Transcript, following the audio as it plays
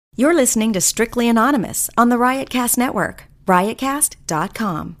You're listening to Strictly Anonymous on the Riotcast Network,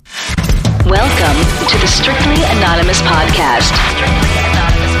 riotcast.com. Welcome to the Strictly Anonymous podcast. Strictly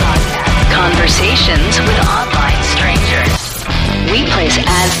Anonymous podcast. Conversations with online strangers. We place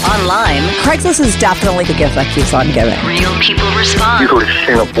ads online. Craigslist is definitely the gift that keeps on giving. Real people respond. You go to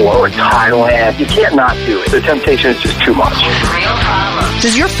Singapore or Thailand, you can't not do it. The temptation is just too much. With real problems.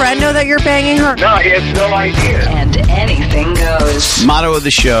 Does your friend know that you're banging her? No, he has no idea. And anything goes. Motto of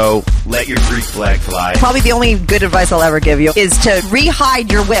the show, let your Greek flag fly. Probably the only good advice I'll ever give you is to re-hide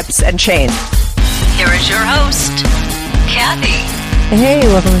your whips and chains. Here is your host, Kathy. Hey,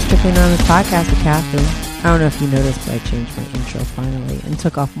 welcome to Strictly Anonymous Podcast with Kathy. I don't know if you noticed, but I changed my intro finally and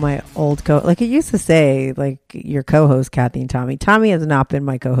took off my old coat. Like it used to say, like your co-host, Kathy and Tommy. Tommy has not been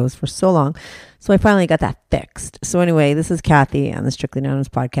my co-host for so long, so I finally got that fixed. So anyway, this is Kathy on the Strictly Anonymous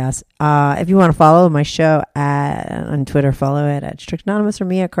podcast. If you want to follow my show on Twitter, follow it at Strict Anonymous or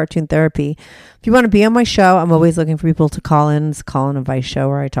me at Cartoon Therapy. If you want to be on my show, I'm always looking for people to call in. It's Call In Advice Show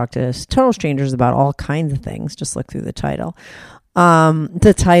where I talk to total strangers about all kinds of things. Just look through the title.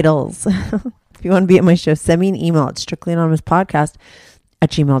 The titles. If you want to be at my show, send me an email at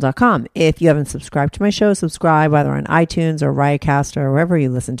strictlyanonymouspodcast@gmail.com. If you haven't subscribed to my show, subscribe either on iTunes or Riotcast or wherever you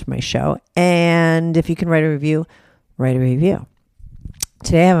listen to my show. And if you can write a review, write a review.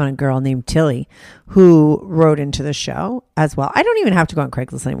 Today I have a girl named Tilly who wrote into the show as well. I don't even have to go on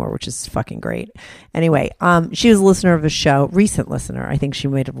Craigslist anymore, which is fucking great. Anyway, she was a listener of the show, recent listener. I think she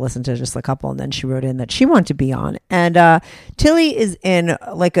might have listened to just a couple, and then she wrote in that she wanted to be on. And Tilly is in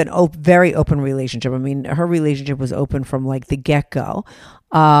like a very open relationship. I mean, her relationship was open from like the get-go.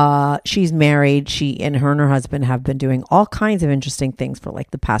 She's married. She and her husband have been doing all kinds of interesting things for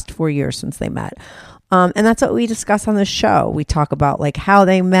like the past 4 years since they met. And that's what we discuss on the show. We talk about like how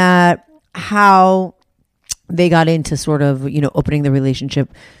they met, how they got into sort of, you know, opening the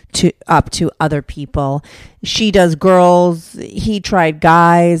relationship up to other people. She does girls. He tried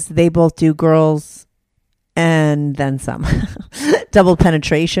guys. They both do girls. And then some. Double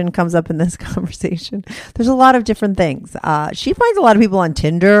penetration comes up in this conversation. There's a lot of different things. She finds a lot of people on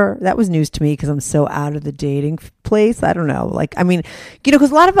Tinder. That was news to me because I'm so out of the dating place. I don't know. Like, I mean, you know,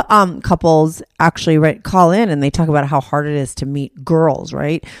 because a lot of couples actually call in and they talk about how hard it is to meet girls,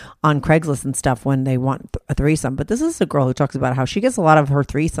 right, on Craigslist and stuff when they want a threesome. But this is a girl who talks about how she gets a lot of her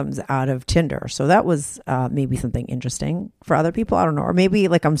threesomes out of Tinder. So that was maybe something interesting for other people. I don't know. Or maybe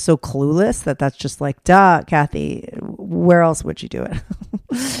like I'm so clueless that's just like, duh, Kathy, where else would you do it?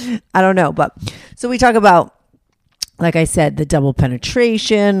 I don't know. But so we talk about, like I said, the double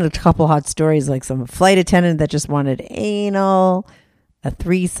penetration, a couple hot stories, like some flight attendant that just wanted anal, a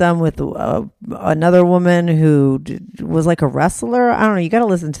threesome with another woman who was like a wrestler. I don't know. You got to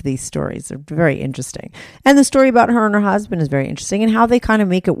listen to these stories. They're very interesting. And the story about her and her husband is very interesting and how they kind of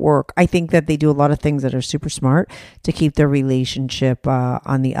make it work. I think that they do a lot of things that are super smart to keep their relationship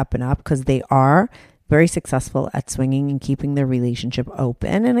on the up and up because they are very successful at swinging and keeping their relationship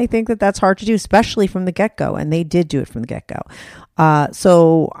open. And I think that that's hard to do, especially from the get-go. And they did do it from the get-go.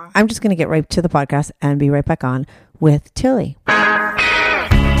 So I'm just going to get right to the podcast and be right back on with Tilly.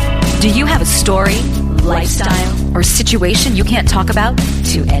 Do you have a story, lifestyle, or situation you can't talk about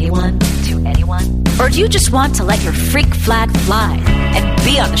to anyone? Or do you just want to let your freak flag fly and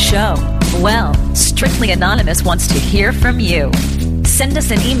be on the show? Well, Strictly Anonymous wants to hear from you. Send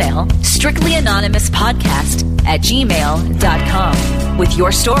us an email, strictlyanonymouspodcast@gmail.com with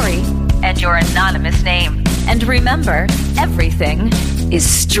your story and your anonymous name. And remember, everything is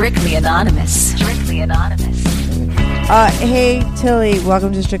strictly anonymous. Strictly Anonymous. Hey, Tilly,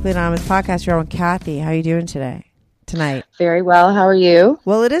 welcome to Strictly Anonymous Podcast. You're on Kathy. How are you doing tonight? Very well. How are you?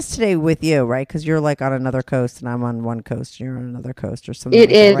 Well, it is today with you, right? Because you're like on another coast and I'm on one coast and you're on another coast or something.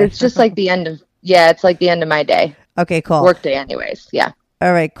 It is. That, right? It's just like the end of, it's like the end of my day. Okay, cool. Work day anyways. Yeah.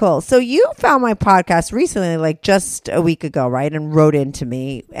 All right, cool. So you found my podcast recently, like just a week ago, right? And wrote into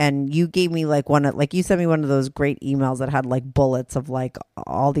me and you gave me like you sent me one of those great emails that had like bullets of like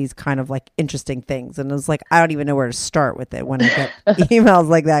all these kind of like interesting things. And it was like, I don't even know where to start with it when I get emails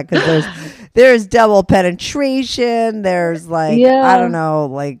like that. Cause there's double penetration. There's like, I don't know,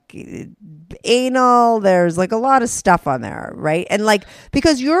 like anal, there's like a lot of stuff on there, right? And like,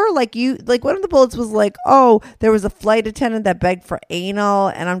 because you're like, one of the bullets was like, oh, there was a flight attendant that begged for anal,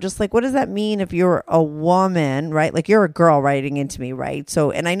 and I'm just like, what does that mean if you're a woman, right? Like you're a girl writing into me, right?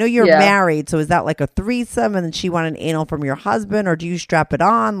 So, and I know you're married, so is that like a threesome and then she wanted anal from your husband, or do you strap it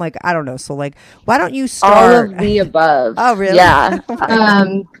on? Like, I don't know. So like, why don't you start? All of the above. Oh, really? Yeah.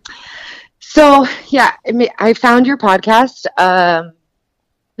 So yeah, I found your podcast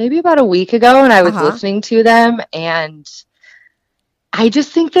maybe about a week ago, and I was listening to them, and I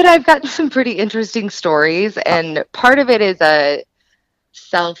just think that I've gotten some pretty interesting stories, and part of it is a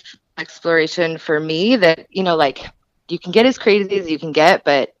self exploration for me that, like, you can get as crazy as you can get,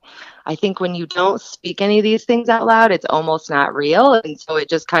 but I think when you don't speak any of these things out loud, it's almost not real. And so it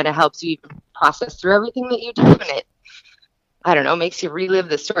just kind of helps you even process through everything that you do. And it, I don't know, makes you relive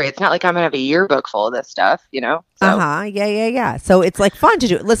the story. It's not like I'm going to have a yearbook full of this stuff, So. Yeah. So it's like fun to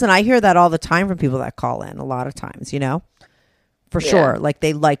do. Listen, I hear that all the time from people that call in a lot of times, for sure. Like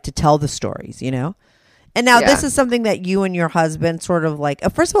they like to tell the stories, And now this is something that you and your husband sort of like,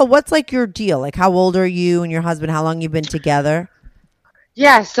 first of all, what's like your deal? Like how old are you and your husband? How long you been together?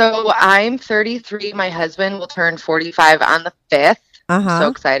 Yeah, so I'm 33. My husband will turn 45 on the 5th. So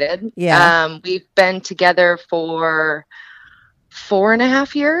excited. Yeah. We've been together for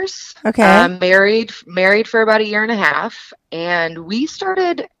 4.5 years. Okay. Married for about 1.5 years. And we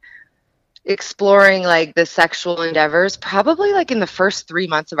started exploring like the sexual endeavors probably like in the first 3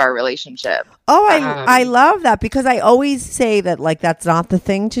 months of our relationship. Oh, I love that, because I always say that like that's not the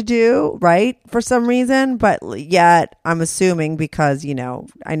thing to do, right? For some reason, but yet I'm assuming because,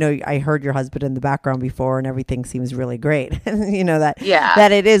 I know I heard your husband in the background before and everything seems really great.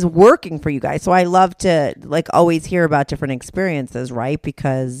 that it is working for you guys. So I love to like always hear about different experiences, right?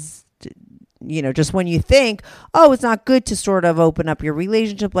 Because just when you think, oh, it's not good to sort of open up your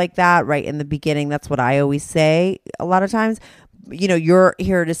relationship like that right in the beginning. That's what I always say a lot of times. You're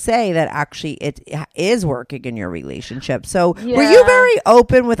here to say that actually it is working in your relationship. So were you very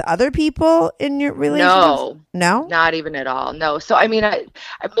open with other people in your relationship? No, not even at all. No. So, I mean,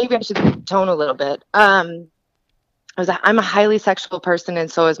 maybe I should tone a little bit. I'm a highly sexual person, and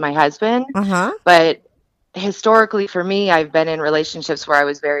so is my husband. But historically for me, I've been in relationships where I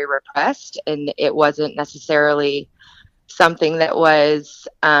was very repressed, and it wasn't necessarily something that was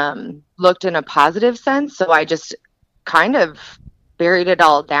looked in a positive sense. So I just kind of buried it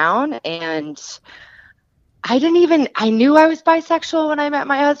all down, and I knew I was bisexual when I met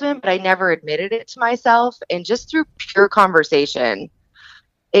my husband, but I never admitted it to myself. And just through pure conversation,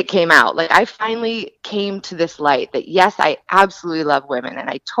 it came out. Like I finally came to this light that yes, I absolutely love women, and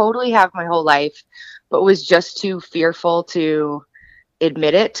I totally have my whole life, but was just too fearful to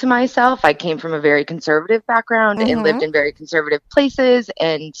admit it to myself. I came from a very conservative background and lived in very conservative places.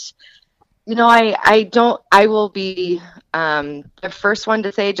 And, I will be the first one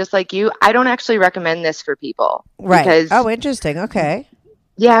to say, just like you, I don't actually recommend this for people. Right. Because, interesting. Okay.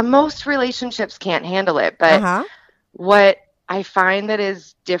 Yeah, most relationships can't handle it. But what I find that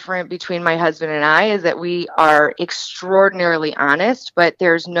is different between my husband and I is that we are extraordinarily honest, but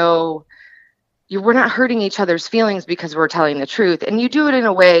there's we're not hurting each other's feelings because we're telling the truth. And you do it in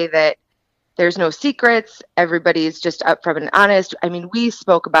a way that there's no secrets. Everybody's just upfront and honest. I mean, we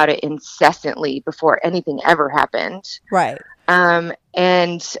spoke about it incessantly before anything ever happened. Right.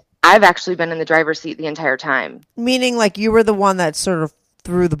 And I've actually been in the driver's seat the entire time. Meaning like you were the one that sort of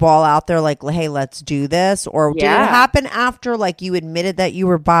threw the ball out there like, hey, let's do this? Or did it happen after like you admitted that you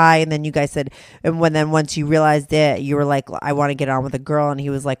were bi and then you guys said, and once you realized it, you were like, I want to get on with a girl, and he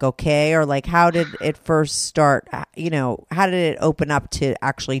was like, okay? Or like, how did it first start? How did it open up to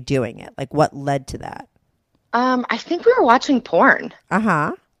actually doing it? Like what led to that? I think we were watching porn.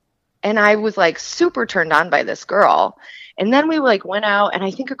 And I was like super turned on by this girl. And then we like went out, and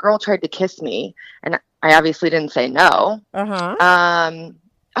I think a girl tried to kiss me, and I obviously didn't say no.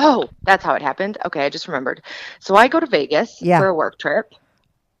 Oh, that's how it happened. Okay, I just remembered. So I go to Vegas for a work trip,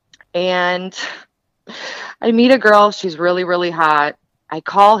 and I meet a girl. She's really, really hot. I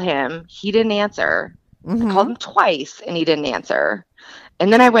call him. He didn't answer. I called him twice, and he didn't answer.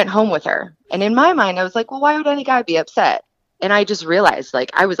 And then I went home with her. And in my mind, I was like, well, why would any guy be upset? And I just realized,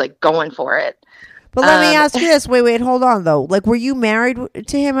 like, I was like going for it. But let me ask you this. Wait, hold on, though. Like, were you married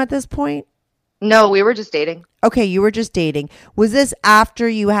to him at this point? No, we were just dating. Okay, you were just dating. Was this after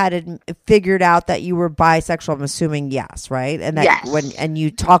you had figured out that you were bisexual? I'm assuming yes, right? And that yes. And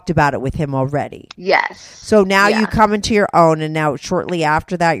you talked about it with him already. Yes. So now you come into your own, and now shortly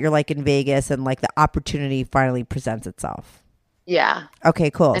after that, you're like in Vegas, and like the opportunity finally presents itself. Yeah. Okay,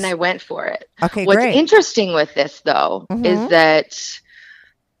 cool. And I went for it. Okay, What's great. interesting with this, though, is that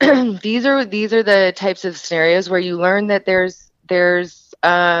these are the types of scenarios where you learn that there's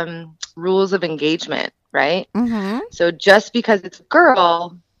rules of engagement, right? So just because it's a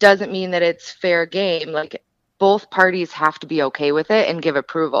girl doesn't mean that it's fair game. Like both parties have to be okay with it and give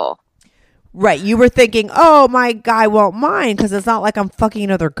approval. Right. You were thinking, oh, my guy won't mind because it's not like I'm fucking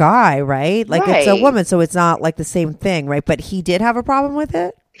another guy, right? Like it's a woman, so it's not like the same thing, right? But he did have a problem with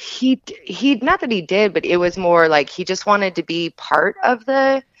it? He not that he did, but it was more like he just wanted to be part of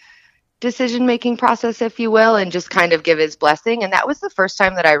the decision-making process, if you will, and just kind of give his blessing. And that was the first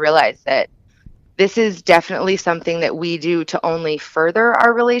time that I realized that this is definitely something that we do to only further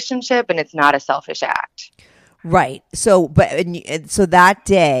our relationship, and it's not a selfish act. Right. So, so that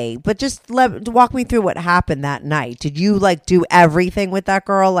day, but just walk me through what happened that night. Did you like do everything with that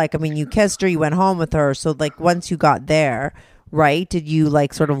girl? Like, I mean, you kissed her, you went home with her. So like once you got there, right, did you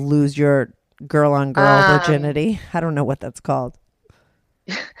like sort of lose your girl on girl virginity? I don't know what that's called.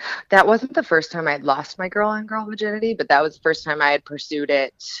 That wasn't the first time I'd lost my girl on girl virginity, but that was the first time I had pursued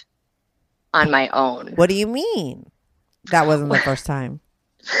it on my own. What do you mean? That wasn't the first time.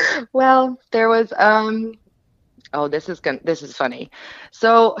 Well, there was this is funny.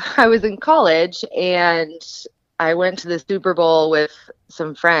 So I was in college and I went to the Super Bowl with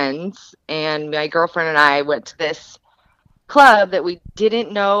some friends, and my girlfriend and I went to this club that we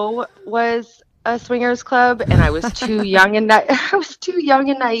didn't know was a swingers club, and I was too young and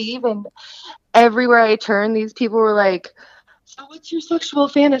naive, and everywhere I turned, these people were like, "So what's your sexual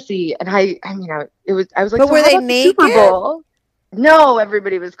fantasy?" And I was like, "But so were they naked?" Super Bowl? No,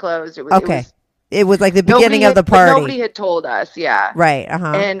 everybody was closed. It was like the beginning of the party. Nobody had told us, yeah. Right,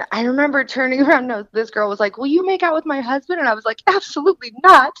 And I remember turning around, and this girl was like, "Will you make out with my husband?" And I was like, "Absolutely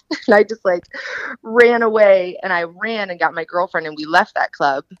not." And I just like ran away, and I ran and got my girlfriend, and we left that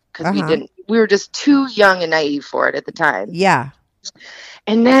club because we were just too young and naive for it at the time. Yeah.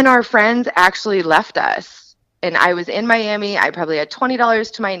 And then our friends actually left us, and I was in Miami. I probably had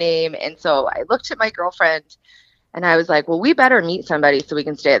 $20 to my name. And so I looked at my girlfriend, and I was like, well, we better meet somebody so we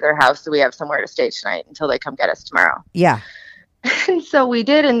can stay at their house so we have somewhere to stay tonight until they come get us tomorrow. Yeah. And so we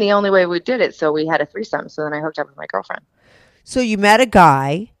did, and the only way we did it, so we had a threesome. So then I hooked up with my girlfriend. So you met a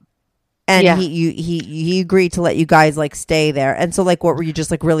guy, and he agreed to let you guys like stay there. And so like, what were you just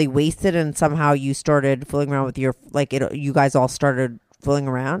like really wasted, and somehow you started fooling around with your you guys all started fooling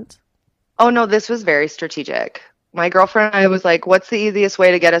around? Oh no, this was very strategic. My girlfriend and I was like, what's the easiest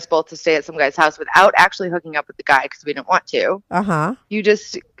way to get us both to stay at some guy's house without actually hooking up with the guy, because we didn't want to. You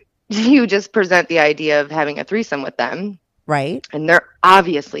just present the idea of having a threesome with them. Right. And they're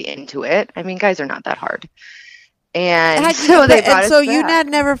obviously into it. I mean, guys are not that hard. And so they brought us so back. You had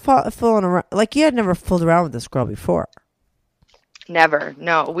never fooling around, like you had never fooled around with this girl before. Never.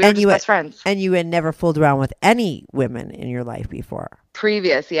 No, we were just best friends. And you had never fooled around with any women in your life before.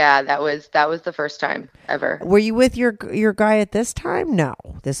 Previous, yeah, that was the first time ever. Were you with your guy at this time? No,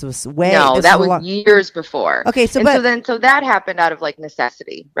 this was that was years before. Okay, so that happened out of like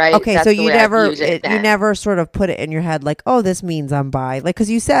necessity, right? Okay, that's so you never sort of put it in your head like, oh, this means I'm bi, like because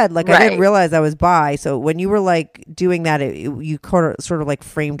you said like I didn't realize I was bi. So when you were like doing that, you sort of like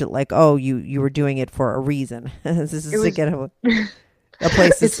framed it like, oh, you were doing it for a reason. This is to get a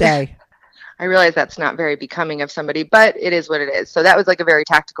place to stay. I realize that's not very becoming of somebody, but it is what it is. So that was like a very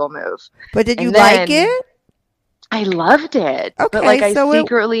tactical move. But did you like it? I loved it. Okay, but like I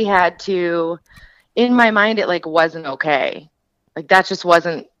secretly had to, in my mind, it like wasn't okay. Like that just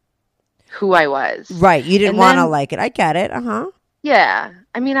wasn't who I was. Right. You didn't want to like it. I get it. Yeah.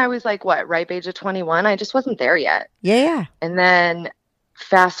 I mean, I was like, ripe age of 21. I just wasn't there yet. Yeah. And then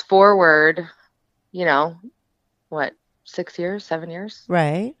fast forward, 6 years, 7 years?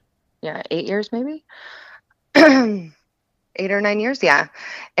 Right. Yeah, 8 years maybe. 8 or 9 years, yeah.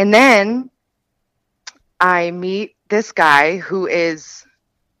 And then I meet this guy who is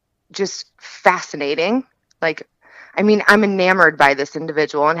just fascinating. Like, I mean, I'm enamored by this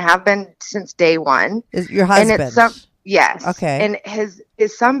individual and have been since day one. Is your husband? And yes. Okay. And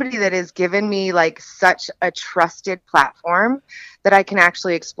is somebody that has given me like such a trusted platform that I can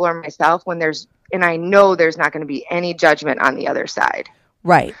actually explore myself and I know there's not going to be any judgment on the other side.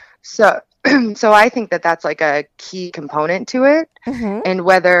 Right. So I think that that's like a key component to it. Mm-hmm. And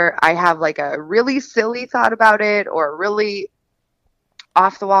whether I have like a really silly thought about it or a really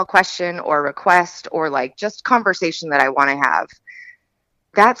off the wall question or request or like just conversation that I want to have,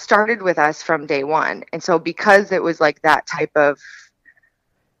 that started with us from day one. And so because it was like that type of,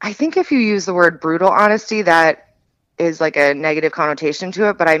 I think if you use the word brutal honesty, that is like a negative connotation to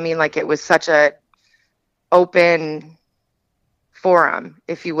it. But I mean, like it was such a open forum,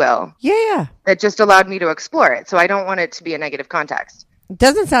 if you will. Yeah. That just allowed me to explore it. So I don't want it to be a negative context. It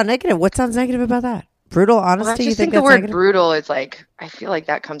doesn't sound negative. What sounds negative about that? Brutal honesty? Well, I just think the word negative? Brutal is like, I feel like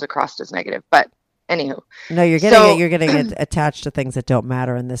that comes across as negative, but anywho. No, you're getting it attached to things that don't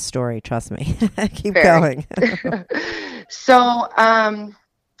matter in this story. Trust me. Keep going. So I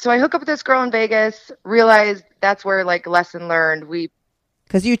hook up with this girl in Vegas, realized that's where like lesson learned.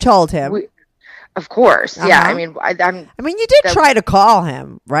 Because you told him. Of course. Yeah. I mean, you did try to call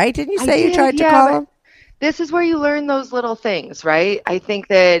him, right? Didn't you say you tried to call him? This is where you learn those little things, right? I think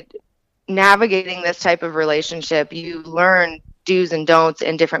that navigating this type of relationship, you learn do's and don'ts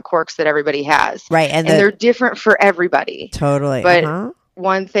and different quirks that everybody has. Right. And they're different for everybody. Totally. But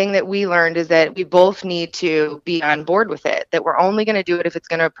one thing that we learned is that we both need to be on board with it, that we're only going to do it if it's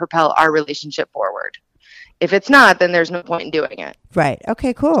going to propel our relationship forward. If it's not, then there's no point in doing it. Right.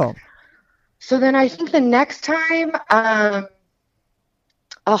 Okay, cool. So then I think the next time,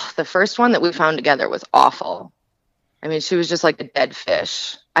 the first one that we found together was awful. I mean, she was just like a dead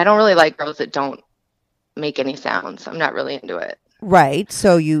fish. I don't really like girls that don't make any sounds. I'm not really into it. Right.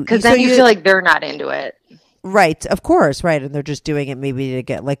 So because then you feel like they're not into it. Right. Of course. Right. And they're just doing it maybe to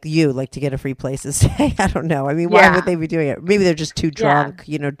get to get a free place to stay. I don't know. I mean, why would they be doing it? Maybe they're just too drunk,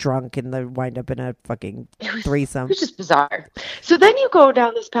 drunk and they wind up in a fucking threesome. It was just bizarre. So then you go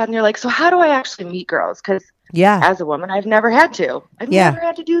down this path and you're like, so how do I actually meet girls? Because as a woman, I've never had to. I've never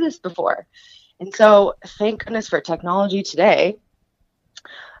had to do this before. And so thank goodness for technology today.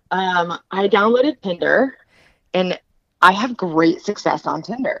 I downloaded Tinder and I have great success on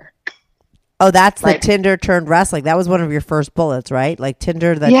Tinder. Oh, that's the Tinder turned wrestling. That was one of your first bullets, right? Like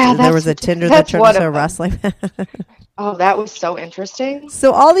Tinder. There was a Tinder that turned into wrestling. Oh, that was so interesting.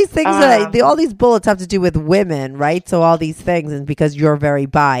 So all these things, all these bullets have to do with women, right? So all these things, and because you're very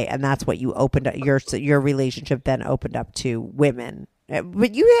bi, and that's what you opened up your relationship then opened up to women.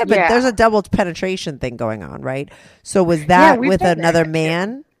 But there's a double penetration thing going on, right? So was that with another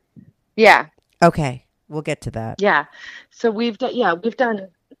man? Yeah. Okay, we'll get to that. Yeah. So we've done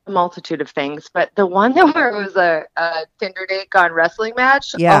a multitude of things, but the one that where it was a Tinder date gone wrestling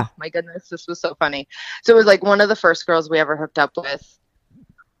match. Yeah. Oh my goodness, this was so funny. So it was like one of the first girls we ever hooked up with.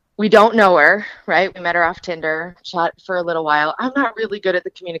 We don't know her, right? We met her off Tinder, chat for a little while. I'm not really good at the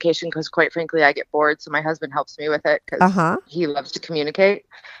communication because, quite frankly, I get bored. So my husband helps me with it because he loves to communicate.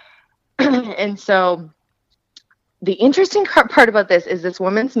 And so the interesting part about this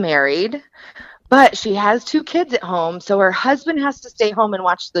woman's married, but she has 2 kids at home. So her husband has to stay home and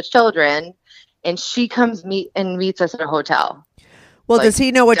watch the children. And she comes meets us at a hotel. Well, does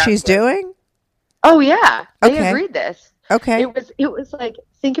he know what she's doing? Oh, yeah. They agreed this. Okay. It was like,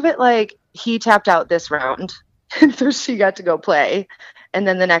 think of it like he tapped out this round. And so she got to go play. And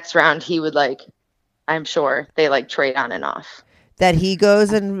then the next round he would I'm sure they trade on and off. That he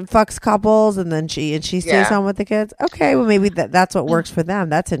goes and fucks couples and then she stays home with the kids? Okay, well maybe that's what works for them.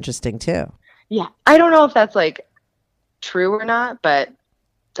 That's interesting too. Yeah. I don't know if that's true or not, but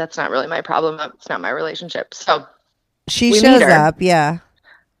that's not really my problem. It's not my relationship. So she shows up. Yeah.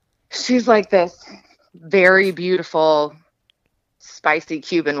 She's like this very beautiful, spicy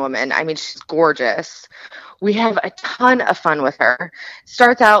Cuban woman. I mean, she's gorgeous. We have a ton of fun with her.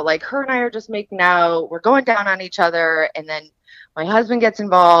 Starts out her and I are just making out. We're going down on each other. And then my husband gets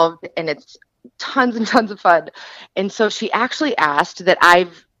involved and it's tons and tons of fun. And so she actually asked that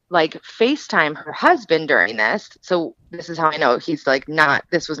I've FaceTime her husband during this. So this is how I know he's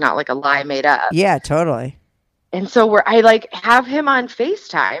this was not a lie made up. Yeah, totally. And so I have him on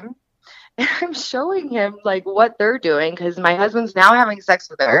FaceTime and I'm showing him what they're doing because my husband's now having sex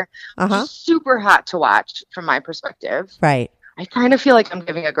with her. Which is super hot to watch from my perspective. Right. I kind of feel like I'm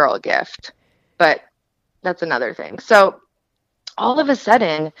giving a girl a gift, but that's another thing. So all of a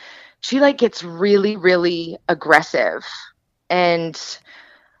sudden she gets really, really aggressive and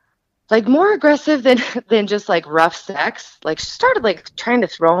more aggressive than just rough sex. She started trying to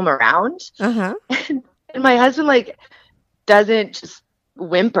throw him around. And my husband doesn't just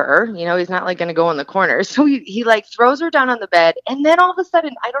whimper, he's not going to go in the corner. So he throws her down on the bed. And then all of a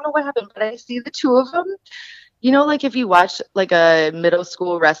sudden, I don't know what happened, but I see the 2 of them, if you watch a middle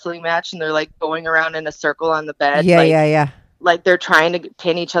school wrestling match and they're going around in a circle on the bed. Yeah. They're trying to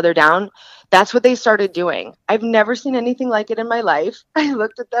pin each other down. That's what they started doing. I've never seen anything like it in my life. I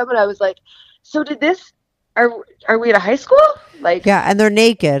looked at them and I was like, so are we at a high school? Yeah, and they're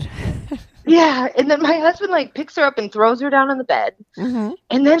naked. Yeah. And then my husband picks her up and throws her down on the bed. And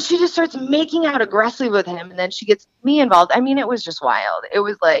then she just starts making out aggressively with him. And then she gets me involved. I mean, it was just wild. It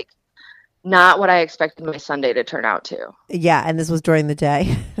was not what I expected my Sunday to turn out to. Yeah. And this was during the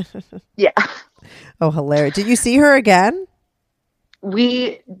day. Yeah. Oh, hilarious. Did you see her again?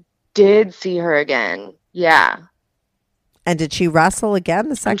 We did see her again. Yeah. And did she wrestle again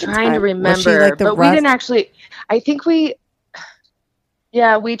the second time? I'm trying to remember. But we didn't actually. I think we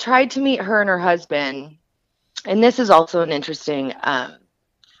tried to meet her and her husband. And this is also an interesting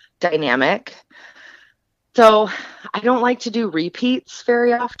dynamic. So I don't like to do repeats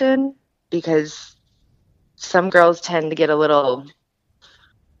very often because some girls tend to get a little,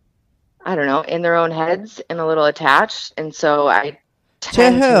 I don't know, in their own heads and a little attached. And so I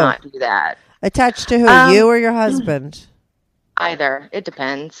tend to not do that. Attached to who? You or your husband? Either. It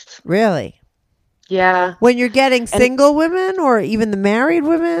depends. Really? Yeah. When you're getting single women or even the married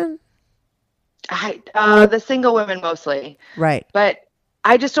women? The single women mostly. Right. But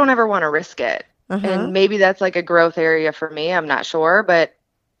I just don't ever want to risk it. And maybe that's like a growth area for me. I'm not sure, but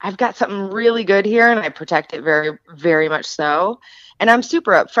I've got something really good here and I protect it very, very much so. And I'm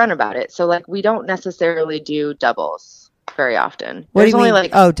super upfront about it. So like, we don't necessarily do doubles very often. What do you mean?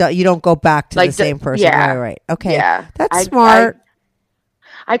 Like, you don't go back to the same person. Yeah. Right. Okay. Yeah. That's smart.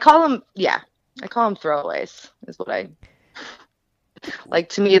 I call them, I call them throwaways is what I like.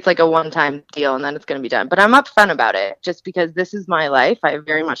 To me, it's like a one-time deal and then it's going to be done. But I'm upfront about it just because this is my life. I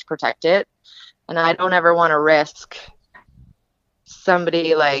very much protect it. And I don't ever want to risk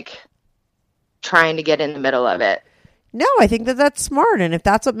somebody like trying to get in the middle of it. No, I think that's smart. And if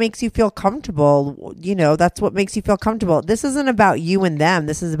that's what makes you feel comfortable, that's what makes you feel comfortable. This isn't about you and them.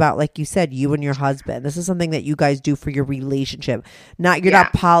 This is about, like you said, you and your husband. This is something that you guys do for your relationship. You're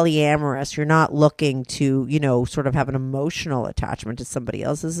not polyamorous. You're not looking to, sort of have an emotional attachment to somebody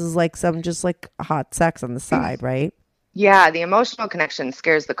else. This is like just like hot sex on the side, right? Yeah, the emotional connection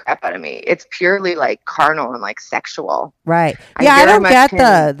scares the crap out of me. It's purely like carnal and like sexual. Right. Yeah, I don't get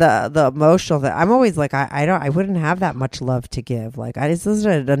the emotional. I'm always like, I wouldn't have that much love to give. Like,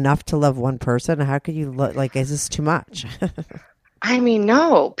 isn't it enough to love one person? How could you like? Is this too much? I mean,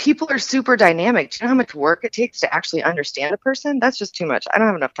 no. People are super dynamic. Do you know how much work it takes to actually understand a person? That's just too much. I don't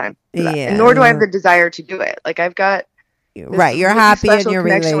have enough time for that. And nor do I have the desire to do it. Like, I've got. Right, you're happy in your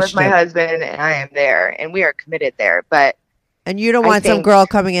relationship with my husband, and I am there, and we are committed there. And you don't want some girl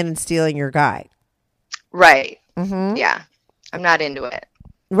coming in and stealing your guy, right? Mm-hmm. Yeah, I'm not into it.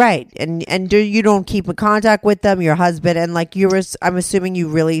 Right, and you don't keep in contact with them, your husband, and like I'm assuming you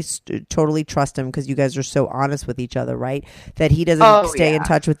really totally trust him because you guys are so honest with each other, right? That he doesn't stay in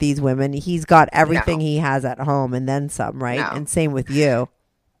touch with these women. He's got everything he has at home and then some, right? No. And same with you.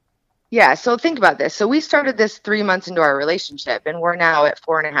 Yeah, so think about this. So we started this 3 months into our relationship, and we're now at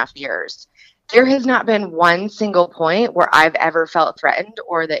 4.5 years. There has not been one single point where I've ever felt threatened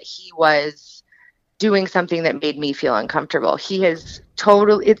or that he was doing something that made me feel uncomfortable. He has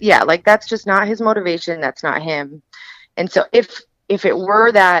totally, like that's just not his motivation. That's not him. And so if it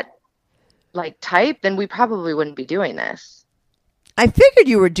were that like type, then we probably wouldn't be doing this. I figured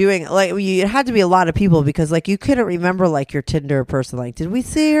you were doing like it had to be a lot of people because like you couldn't remember like your Tinder person. Like, did we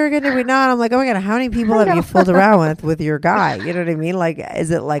see her again? Did we not? I'm like, oh my God, how many people have you fooled around with your guy? You know what I mean? Like, is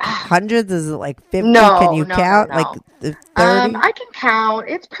it like hundreds? Is it like 50? No, can you count? No. Like 30? I can count.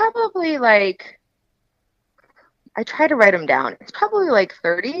 It's probably like, I try to write them down. It's probably like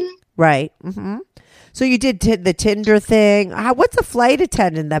 30. Right. Mm-hmm. So you did the Tinder thing. What's a flight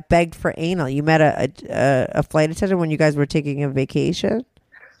attendant that begged for anal? You met a flight attendant when you guys were taking a vacation?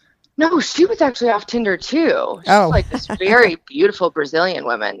 No, she was actually off Tinder too. She's like this very beautiful Brazilian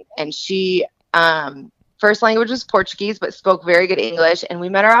woman. And she, first language was Portuguese, but spoke very good English. And we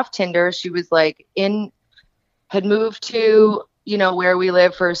met her off Tinder. She was like had moved to, where we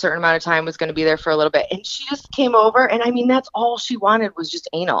live for a certain amount of time, was going to be there for a little bit. And she just came over. And I mean, that's all she wanted was just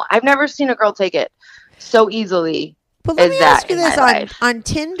anal. I've never seen a girl take it so easily. But let me ask you this on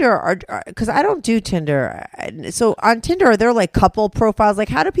Tinder, because I don't do Tinder. So on Tinder, are there like couple profiles? Like,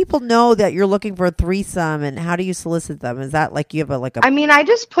 how do people know that you're looking for a threesome, and how do you solicit them? Is that like you have a? I mean, I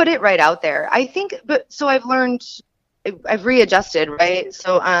just put it right out there. I think, so I've learned, I've readjusted, right?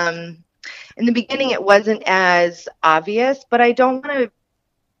 So in the beginning, it wasn't as obvious, but I don't want to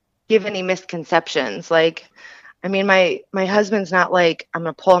give any misconceptions. Like, I mean, my husband's not like, I'm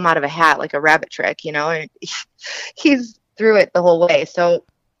going to pull him out of a hat like a rabbit trick, he's through it the whole way. So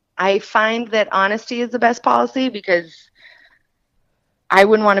I find that honesty is the best policy because I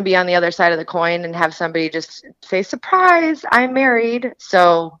wouldn't want to be on the other side of the coin and have somebody just say, surprise, I'm married.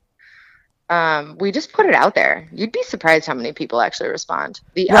 So we just put it out there. You'd be surprised how many people actually respond.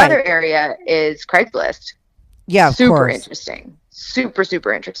 The other area is Craigslist. Yeah, super interesting. Super,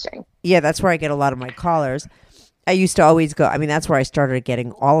 super interesting. Yeah, that's where I get a lot of my callers. I used to always go. I mean, that's where I started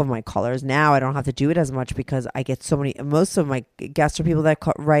getting all of my callers. Now I don't have to do it as much because I get so many. Most of my guests are people that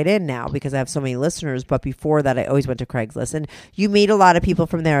write in now because I have so many listeners. But before that, I always went to Craigslist. And you meet a lot of people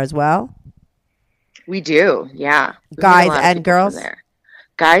from there as well? We do, yeah. Guys and girls?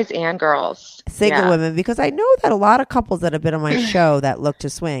 Guys and girls. Single women, because I know that a lot of couples that have been on my show that look to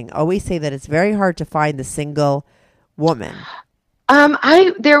swing always say that it's very hard to find the single woman.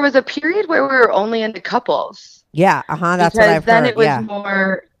 There was a period where we were only into couples. Yeah, that's what I've heard. Then it was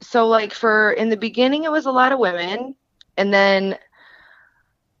more, so like in the beginning it was a lot of women, and then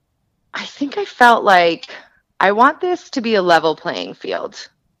I think I felt like I want this to be a level playing field,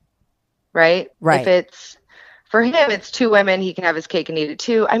 right? Right. If it's for him, it's 2 women. He can have his cake and eat it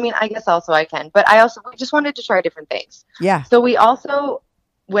too. I mean, I guess also I can, but we just wanted to try different things. Yeah. So we also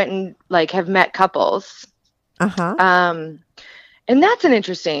went and like have met couples. And that's an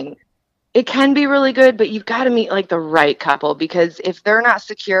interesting, it can be really good, but you've got to meet like the right couple, because if they're not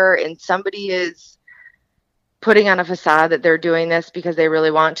secure and somebody is putting on a facade that they're doing this because they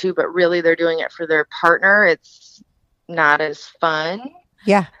really want to, but really they're doing it for their partner, it's not as fun.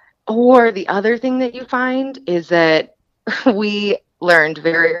 Yeah. Or the other thing that you find is that we learned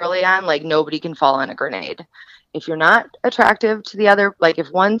very early on, like nobody can fall on a grenade. If you're not attractive to the other, like if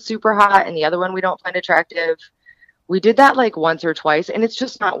one's super hot and the other one we don't find attractive, we did that like once or twice and it's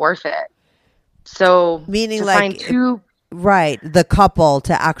just not worth it. So meaning like right, the couple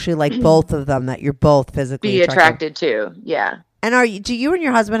to actually like both of them that you're both physically be attracted to. Yeah. And do you and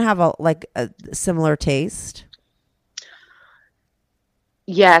your husband have a similar taste?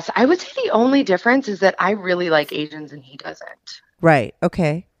 Yes, I would say the only difference is that I really like Asians and he doesn't. Right.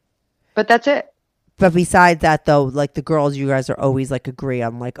 Okay. But that's it. But besides that, though, like the girls, you guys are always like agree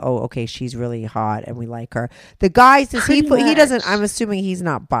on like, oh, okay, she's really hot and we like her. The guys, he doesn't. I'm assuming he's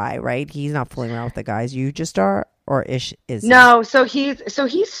not bi, right? He's not fooling around with the guys. You just are, or is no? So he's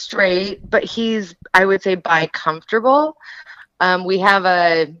straight, but he's, I would say, bi comfortable. We have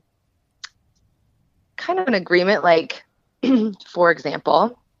a kind of an agreement, like, for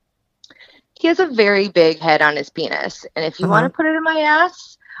example, he has a very big head on his penis, and if you want to put it in my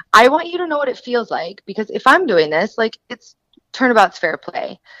ass, I want you to know what it feels like, because if I'm doing this, like, it's turnabout's fair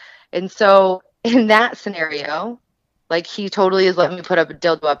play. And so in that scenario, like, he totally is letting me put up a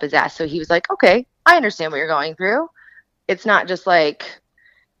dildo up his ass. So he was like, okay, I understand what you're going through. It's not just like,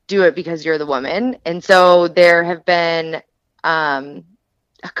 do it because you're the woman. And so there have been a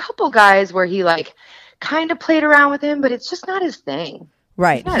couple guys where he like kind of played around with him, but it's just not his thing.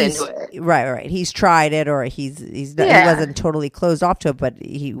 Right. He's not into it. Right. He's tried it, or he wasn't totally closed off to it, but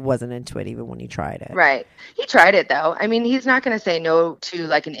he wasn't into it even when he tried it. Right. He tried it though. I mean, he's not going to say no to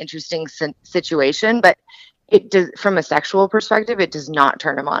like an interesting situation, but it does, from a sexual perspective, it does not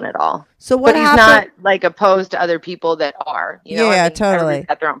turn him on at all. So what But happened? he's not like opposed to other people that are, you know? Yeah, I mean, totally. everybody's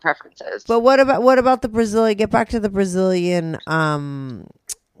got their own preferences. But what about the Brazilian? Get back to the Brazilian.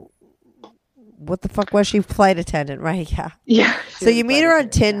 What the fuck was she? Flight attendant, right? Yeah. Yeah. So you meet her on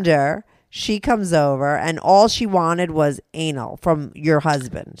Tinder. Yeah. She comes over, and all she wanted was anal from your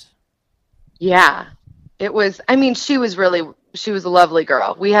husband. Yeah. It was, I mean, she was a lovely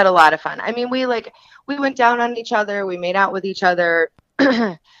girl. We had a lot of fun. I mean, we went down on each other. We made out with each other.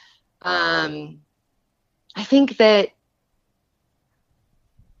 I think that,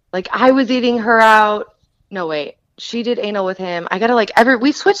 like, I was eating her out. No, wait. She did anal with him. I gotta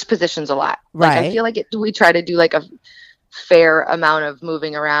we switched positions a lot. Like, right. I feel like we try to do like a fair amount of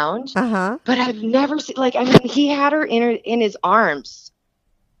moving around. But I've never seen, like, I mean, he had her in his arms,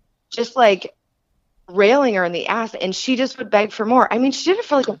 just like railing her in the ass, and she just would beg for more. I mean, she did it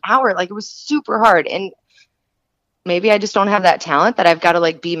for like an hour. Like, it was super hard. And maybe I just don't have that talent, that I've got to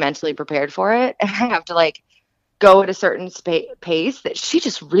like be mentally prepared for it. And I have to like go at a certain pace, that she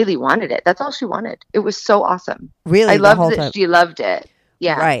just really wanted it. That's all she wanted. It was so awesome. Really? I loved that she loved it.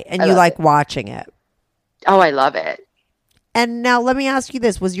 Yeah. Right. And you like watching it. Oh, I love it. And now let me ask you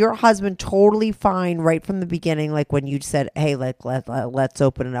this. Was your husband totally fine right from the beginning? Like when you said, hey, let's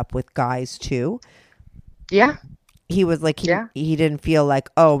open it up with guys too? Yeah. He was like, he didn't feel like,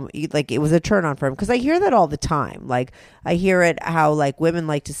 like it was a turn on for him. Because I hear that all the time. Like, I hear it how like women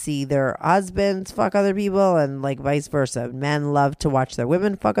like to see their husbands fuck other people, and like vice versa. Men love to watch their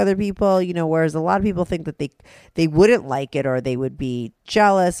women fuck other people, you know, whereas a lot of people think that they wouldn't like it, or they would be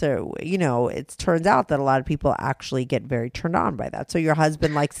jealous, or, you know, it turns out that a lot of people actually get very turned on by that. So your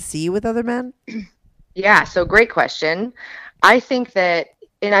husband likes to see you with other men? Yeah. So great question. I think that,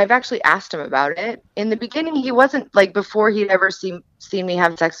 and I've actually asked him about it. In the beginning, he wasn't, like, before he'd ever seen me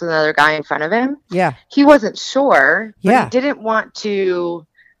have sex with another guy in front of him. Yeah. He wasn't sure. But he didn't want to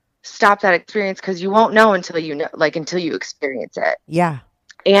stop that experience, because you won't know until until you experience it. Yeah.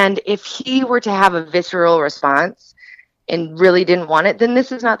 And if he were to have a visceral response and really didn't want it, then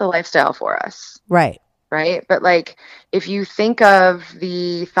this is not the lifestyle for us. Right. Right. But like, if you think of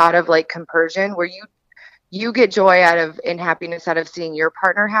the thought of like compersion, where you get joy out of and happiness out of seeing your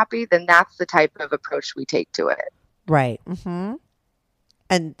partner happy, then that's the type of approach we take to it. Right. Mm-hmm.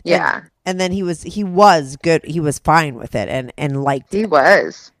 And yeah. And then he was good. He was fine with it and liked it. He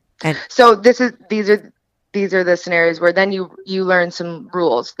was. And so these are the scenarios where then you learn some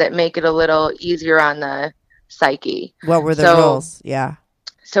rules that make it a little easier on the psyche. What were the rules? Yeah.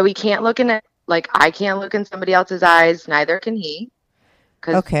 So he can't look in it, like, I can't look in somebody else's eyes, neither can he.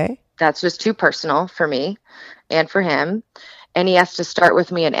 Okay. That's just too personal for me. and for him. And he has to start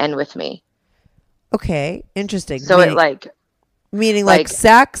with me and end with me. Okay. Interesting. So meaning like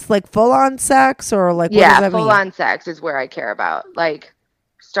sex, like full on sex, or like, what does that mean? Full on sex is where I care about. Like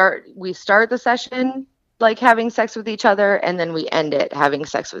we start the session like having sex with each other, and then we end it having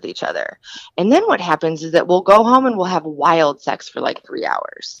sex with each other. And then what happens is that we'll go home and we'll have wild sex for like 3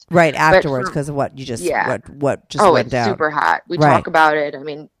 hours. Right, afterwards, because of what you just what just went down. Super hot. We talk about it. I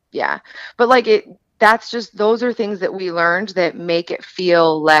mean, yeah. But like those are things that we learned that make it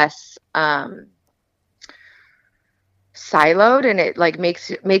feel less siloed, and it like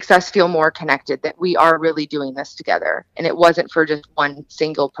makes us feel more connected, that we are really doing this together, and it wasn't for just one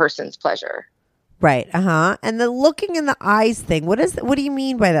single person's pleasure. Right. And the looking in the eyes thing, what do you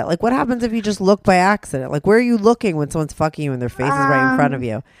mean by that? Like, what happens if you just look by accident? Like, where are you looking when someone's fucking you and their face is right in front of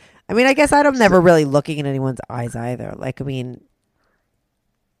you? I mean, I guess I'm never really looking in anyone's eyes either. Like, I mean,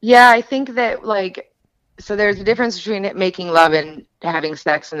 yeah, I think that like, so there's a difference between it making love and having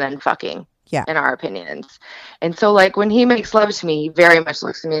sex and then fucking. Yeah. In our opinions. And so like when he makes love to me, he very much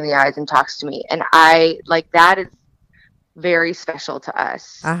looks me in the eyes and talks to me. And I like that is very special to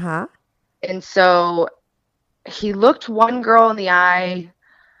us. And so he looked one girl in the eye,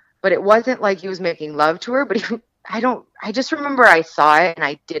 but it wasn't like he was making love to her, but I just remember I saw it and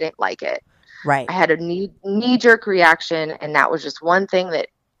I didn't like it. Right. I had a knee-jerk reaction, and that was just one thing that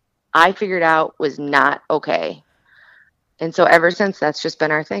I figured out was not okay. And so ever since, that's just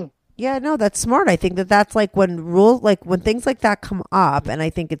been our thing. Yeah, no, that's smart. I think that's like when things like that come up, and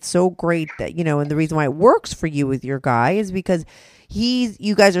I think it's so great that, and the reason why it works for you with your guy is because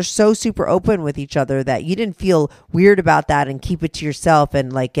you guys are so super open with each other that you didn't feel weird about that and keep it to yourself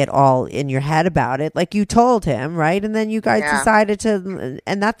and like get all in your head about it. Like you told him, right? And then you guys decided to,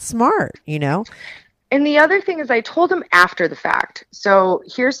 and that's smart, And the other thing is I told him after the fact. So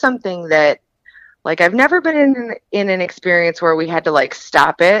here's something that, like, I've never been in an experience where we had to like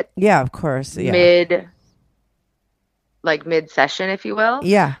stop it. Yeah, of course. Yeah. Mid session, if you will.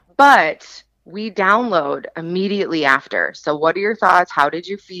 Yeah. But we download immediately after. So what are your thoughts? How did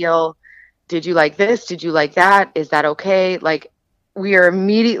you feel? Did you like this? Did you like that? Is that okay? Like, we are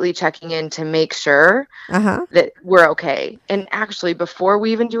immediately checking in to make sure that we're okay. And actually, before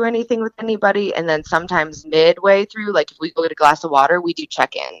we even do anything with anybody, and then sometimes midway through, like if we go get a glass of water, we do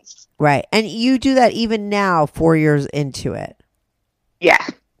check-ins. Right. And you do that even now, 4 years into it. Yeah.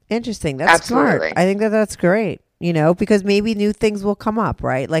 Interesting. That's smart. I think that's great. Because maybe new things will come up,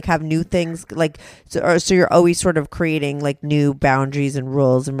 right? Like have new things, like so you're always sort of creating like new boundaries and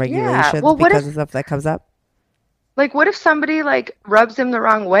rules and regulations because of stuff that comes up. Like, what if somebody like rubs him the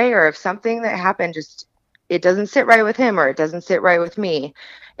wrong way, or if something that happened just it doesn't sit right with him or it doesn't sit right with me,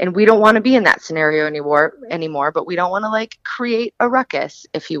 and we don't want to be in that scenario anymore, but we don't want to like create a ruckus,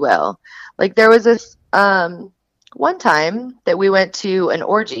 if you will. Like there was this one time that we went to an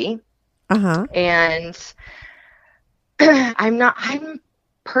orgy, and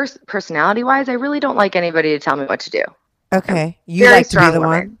personality wise, I really don't like anybody to tell me what to do. Okay. You like to be the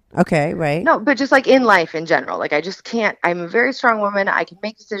one? Okay, right. No, but just like in life in general, like I just can't. I'm a very strong woman. I can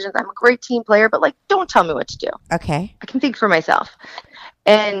make decisions. I'm a great team player, but like don't tell me what to do. Okay. I can think for myself.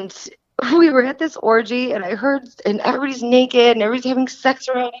 And we were at this orgy, and and everybody's naked and everybody's having sex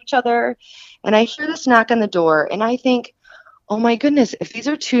around each other. And I hear this knock on the door, and I think, oh my goodness, if these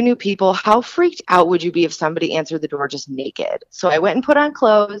are two new people, how freaked out would you be if somebody answered the door just naked? So I went and put on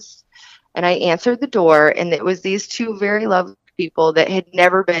clothes, and I answered the door, and it was these two very lovely people that had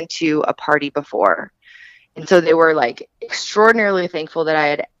never been to a party before. And so they were like extraordinarily thankful that I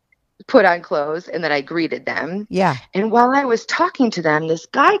had put on clothes and that I greeted them. Yeah. And while I was talking to them, this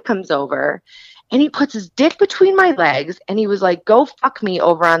guy comes over and he puts his dick between my legs, and he was like, go fuck me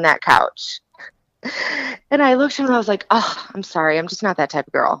over on that couch. And I looked at him and I was like, oh, I'm sorry. I'm just not that type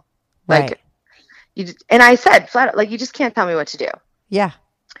of girl. Right. Like, and I said flat out, like, you just can't tell me what to do. Yeah.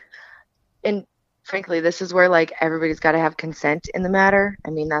 And frankly, this is where like everybody's got to have consent in the matter. I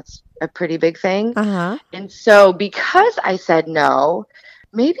mean, that's a pretty big thing. And so because I said no,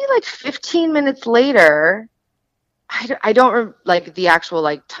 maybe like 15 minutes later, I don't like the actual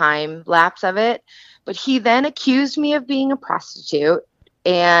like time lapse of it, but he then accused me of being a prostitute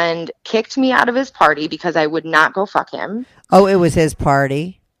and kicked me out of his party because I would not go fuck him. Oh, it was his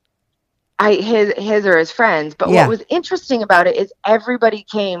party. His or his friends. But what was interesting about it is everybody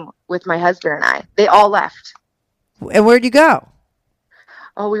came with my husband and I. They all left. And where'd you go?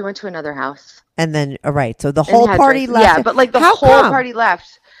 Oh, we went to another house. And then, all right. So the whole party left. Yeah, but like the whole party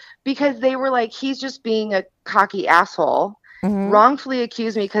left because they were like, he's just being a cocky asshole. wrongfully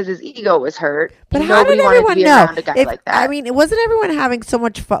accused me because his ego was hurt. But how did everyone know? Around a guy like that. I mean, wasn't everyone having so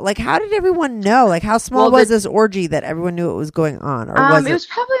much fun? Like, how did everyone know? Like, how small was this orgy that everyone knew what was going on? Or was it was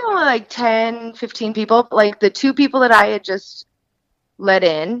probably only like 10, 15 people. Like, the 2 people that I had just let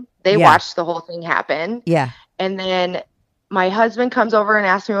in, they watched the whole thing happen. Yeah. And then my husband comes over and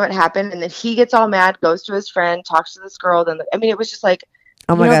asks me what happened. And then he gets all mad, goes to his friend, talks to this girl. Then, it was just like,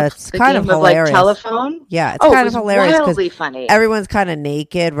 oh my God, it's kind of hilarious. Like telephone. Yeah, it's kind of hilarious because funny. Everyone's kind of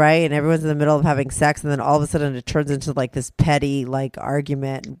naked, right? And everyone's in the middle of having sex, and then all of a sudden it turns into like this petty like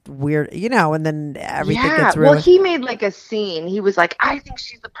argument, weird, and then everything gets ruined. Well, he made like a scene. He was like, "I think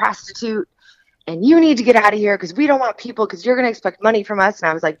she's a prostitute, and you need to get out of here because we don't want people because you're going to expect money from us." And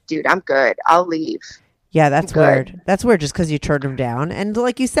I was like, "Dude, I'm good. I'll leave." Yeah, that's weird. That's weird just because you turned him down. And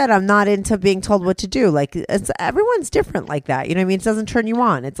like you said, I'm not into being told what to do. Like, everyone's different like that. You know what I mean? It doesn't turn you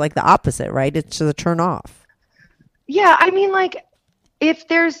on. It's like the opposite, right? It's just a turn off. Yeah, like, if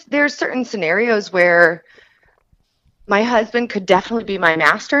there's certain scenarios where my husband could definitely be my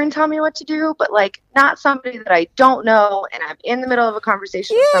master and tell me what to do, but like not somebody that I don't know and I'm in the middle of a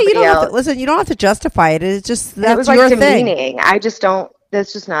conversation with somebody you don't else. Have to, listen, you don't have to justify it. It's just that's it was your like demeaning. thing. I just don't.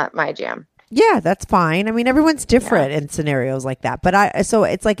 That's just not my jam. Yeah, that's fine. I mean, everyone's different in scenarios like that. But so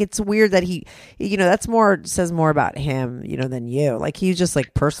it's like, it's weird that he, that's says more about him, than you. Like, he just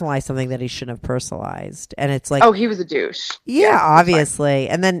like personalized something that he shouldn't have personalized. And it's like, oh, he was a douche. Yeah, obviously.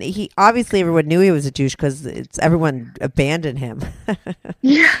 And then obviously everyone knew he was a douche because everyone abandoned him.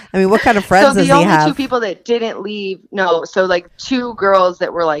 Yeah. I mean, what kind of friends does he have? So the only 2 people that didn't leave, so like 2 girls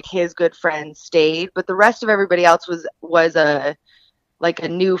that were like his good friends stayed, but the rest of everybody else was a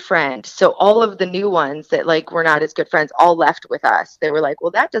new friend. So all of the new ones that like were not as good friends all left with us. They were like, well,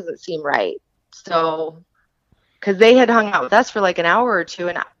 that doesn't seem right. So, because they had hung out with us for like an hour or 2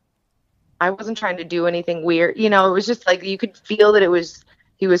 and I wasn't trying to do anything weird. It was just like, you could feel that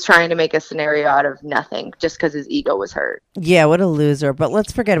he was trying to make a scenario out of nothing just because his ego was hurt. Yeah, what a loser. But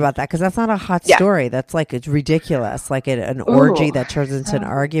let's forget about that because that's not a hot story. That's like, it's ridiculous. Like an orgy that turns into an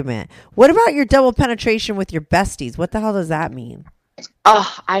argument. What about your double penetration with your besties? What the hell does that mean?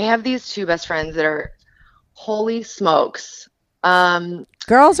 Oh, I have these 2 best friends that are holy smokes.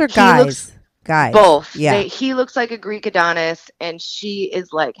 Girls or guys? Guys. Both. Yeah. He looks like a Greek Adonis, and she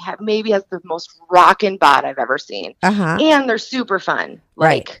is like maybe has the most rockin' bod I've ever seen. Uh-huh. And they're super fun.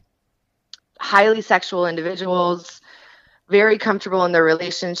 Right. Like highly sexual individuals, very comfortable in their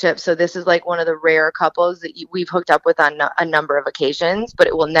relationship. So this is like one of the rare couples that we've hooked up with on a number of occasions, but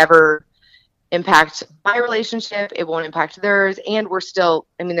it will never impact my relationship. It won't impact theirs. And they're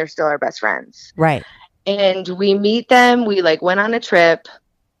still our best friends. Right. And we meet them. We like went on a trip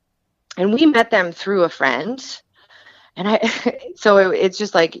and we met them through a friend. And it's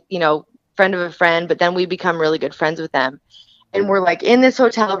just like, friend of a friend, but then we become really good friends with them. And we're like in this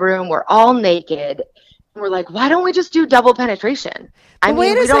hotel room, we're all naked. We're like, why don't we just do double penetration?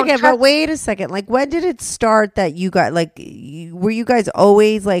 Wait a second. Like, when did it start that you got like, were you guys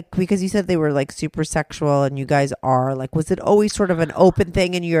always like, because you said they were like super sexual and you guys are like, was it always sort of an open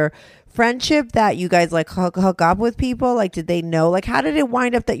thing in your friendship that you guys like hook up with people? Like, did they know? Like, how did it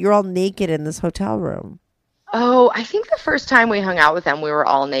wind up that you're all naked in this hotel room? Oh, I think the first time we hung out with them, we were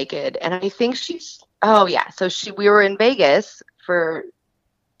all naked. And I think we were in Vegas for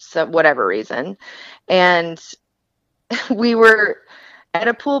whatever reason. And we were at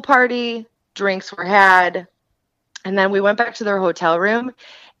a pool party, drinks were had, and then we went back to their hotel room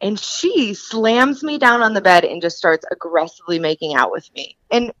and she slams me down on the bed and just starts aggressively making out with me.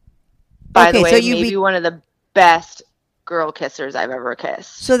 And by the way, maybe one of the best girl kissers I've ever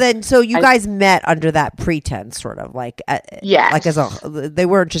kissed. So you guys met under that pretense, sort of like, yes. Like they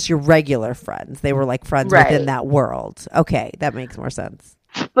weren't just your regular friends. They were like friends within that world. Okay. That makes more sense.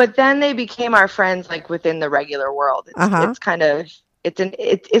 But then they became our friends, like within the regular world. It's kind of it's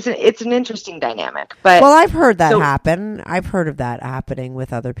an interesting dynamic. But I've heard that happen. I've heard of that happening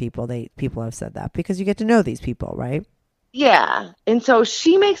with other people. People have said that because you get to know these people, right? Yeah, and so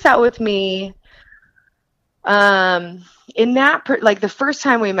she makes out with me. In that like the first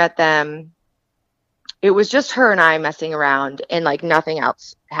time we met them, it was just her and I messing around, and like nothing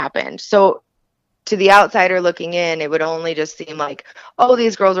else happened. So to the outsider looking in, it would only just seem like, oh,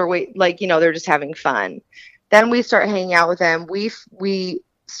 these girls are they're just having fun. Then we start hanging out with them. We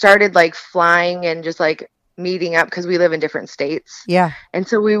started like flying and just like meeting up because we live in different states. Yeah. And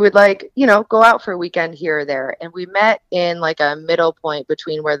so we would like, go out for a weekend here or there. And we met in like a middle point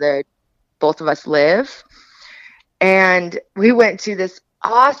between where both of us live. And we went to this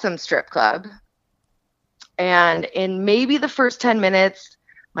awesome strip club. And in maybe the first 10 minutes,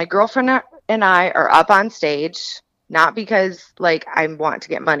 my girlfriend and I are up on stage not because like I want to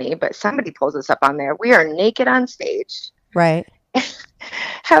get money, but somebody pulls us up on there. We are naked on stage. Right.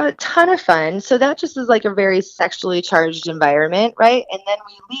 Have a ton of fun. So that just is like a very sexually charged environment, right? And then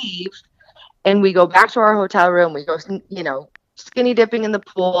we leave and we go back to our hotel room. We go, you know, skinny dipping in the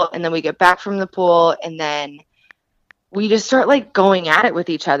pool, and then we get back from the pool, and then we just start like going at it with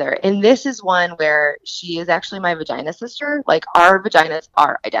each other. And this is one where she is actually my vagina sister. Like our vaginas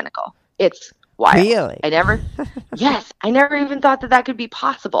are identical. It's wild. Really? Yes, I never even thought that could be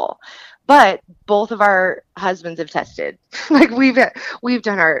possible. But both of our husbands have tested. Like we've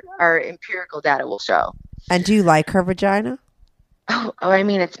done our empirical data will show. And do you like her vagina? Oh, I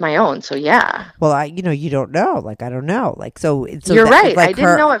mean, it's my own, so yeah. Well, you don't know. Like, I don't know. Like, so you're right. Like I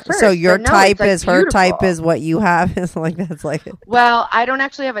didn't know at first. So your type like is her type is what you have. Is like that's like. Well, I don't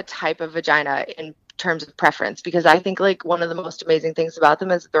actually have a type of vagina in terms of preference because I think like one of the most amazing things about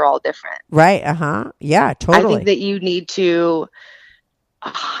them is that they're all different. Right. Yeah. Totally. I think that you need to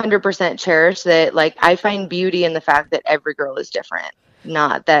 100% cherish that. Like, I find beauty in the fact that every girl is different.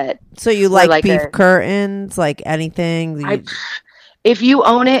 Not that. So you like beef curtains, like anything. If you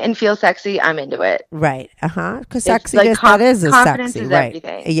own it and feel sexy, I'm into it. Right. Because sexiness, that is confidence sexy. Is right.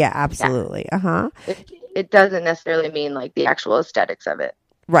 Everything. Yeah, absolutely. Yeah. It doesn't necessarily mean like the actual aesthetics of it.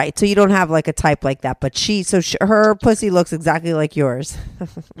 Right. So you don't have like a type like that, but her pussy looks exactly like yours.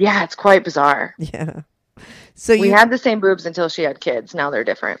 Yeah, it's quite bizarre. Yeah. So we had the same boobs until she had kids. Now they're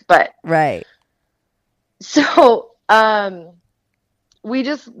different, but right. So, the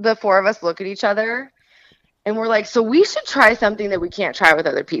four of us look at each other. And we're like, so we should try something that we can't try with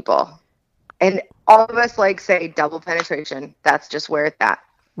other people. And all of us like say double penetration. That's just where it's at.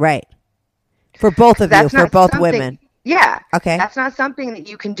 Right. For both of you, for both women. Yeah. Okay. That's not something that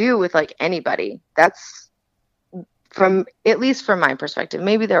you can do with like anybody. That's at least from my perspective.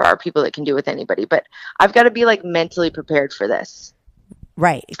 Maybe there are people that can do with anybody, but I've got to be like mentally prepared for this.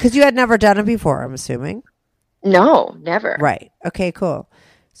 Right. Because you had never done it before, I'm assuming. No, never. Right. Okay, cool.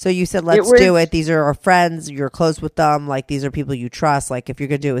 So you said, let's do it. These are our friends. You're close with them. Like, these are people you trust. Like, if you're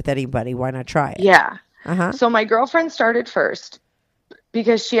going to do it with anybody, why not try it? Yeah. So my girlfriend started first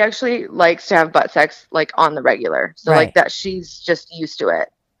because she actually likes to have butt sex, like, on the regular. So, like, that she's just used to it.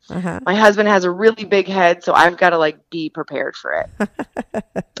 My husband has a really big head, so I've got to, like, be prepared for it.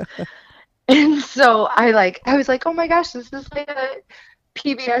 And so I was like, oh, my gosh, this is like a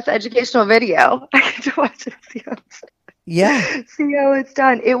PBS educational video. I get to watch it. See how it's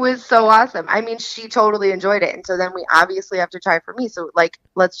done. It was so awesome. I mean, she totally enjoyed it. And so then we obviously have to try for me. So like,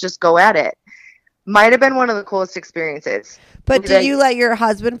 let's just go at it. Might have been one of the coolest experiences. But did you let your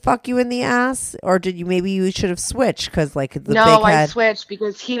husband fuck you in the ass? Or maybe you should have switched because like the big head. No, I switched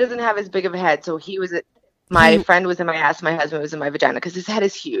because he doesn't have as big of a head. So my friend was in my ass, my husband was in my vagina because his head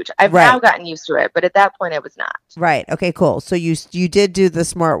is huge. I've now gotten used to it, but at that point I was not. Right. Okay, cool. So you did do the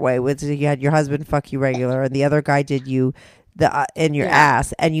smart way with you had your husband fuck you regular and the other guy did you in your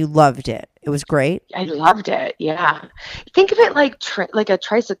ass and you loved it. It was great. I loved it. Yeah. Think of it like a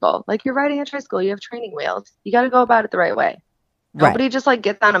tricycle. Like you're riding a tricycle, you have training wheels. You got to go about it the right way. Nobody just like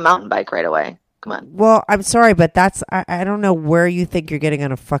gets on a mountain bike right away. Come on. Well, I'm sorry, but I don't know where you think you're getting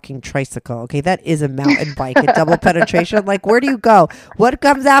on a fucking tricycle. Okay, that is a mountain bike, a double penetration. Like, where do you go? What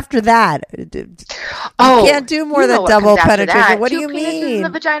comes after that? You can't do more than double penetration. What do you mean? In the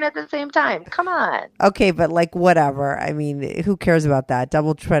vagina at the same time. Come on. Okay, but like whatever. I mean, who cares about that?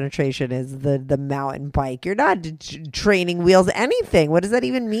 Double penetration is the mountain bike. You're not training wheels anything. What does that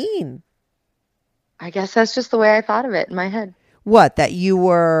even mean? I guess that's just the way I thought of it in my head. What? That you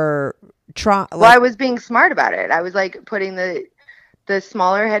were... I was being smart about it. I was like putting the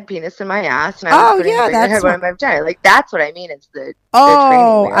smaller head penis in my ass, and I was putting the bigger head in my vagina. Like that's what I mean. It's the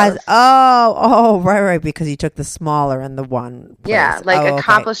training wheels. Right, because you took the smaller and the one. Place. Yeah, like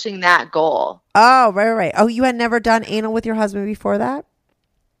accomplishing that goal. Oh, right. Oh, you had never done anal with your husband before that?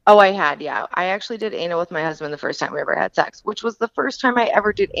 Oh, I had. Yeah, I actually did anal with my husband the first time we ever had sex, which was the first time I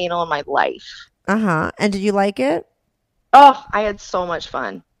ever did anal in my life. And did you like it? Oh, I had so much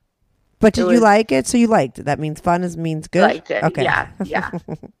fun. But did you like it? So you liked it. That means fun means good? Liked it. Okay. Yeah.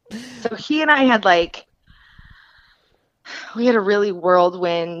 So he and I had we had a really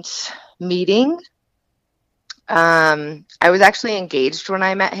whirlwind meeting. I was actually engaged when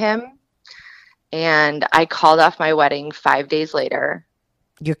I met him. And I called off my wedding 5 days later.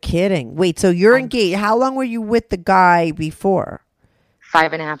 You're kidding. Wait, so you're engaged. How long were you with the guy before?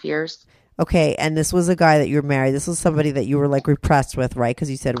 5.5 years. Okay, and this was a guy that you were married. This was somebody that you were like repressed with, right?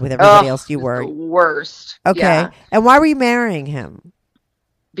 Because you said with everybody else you were. The worst. Okay, yeah. And why were you marrying him?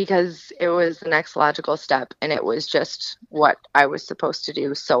 Because it was the next logical step, and it was just what I was supposed to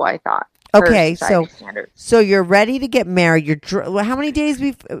do, so I thought. Okay, society standards. So you're ready to get married. How many days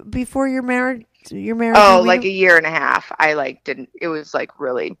before you're married? You're married? Oh, like a year and a half. I didn't. It was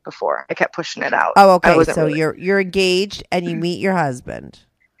really before. I kept pushing it out. Oh, okay. So you're engaged and you meet your husband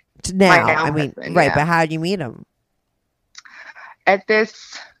now. Husband, right? Yeah. But how did you meet him? At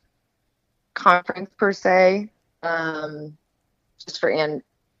this conference per se, just for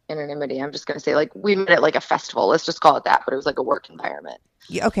anonymity, I'm just going to say we met at a festival. Let's just call it that. But it was a work environment.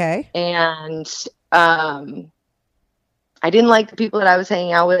 Yeah, okay. And I didn't like the people that I was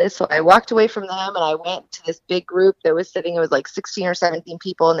hanging out with, so I walked away from them and I went to this big group that was sitting. It was 16 or 17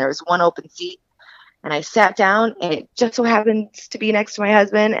 people, and there was one open seat. And I sat down, and it just so happens to be next to my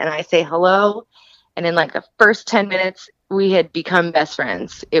husband, and I say hello. And in the first 10 minutes, we had become best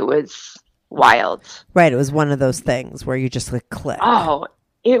friends. It was wild. Right. It was one of those things where you just click. Oh,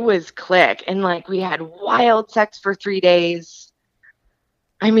 it was click. And we had wild sex for 3 days.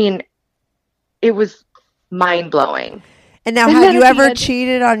 I mean, it was mind blowing. And now, have you ever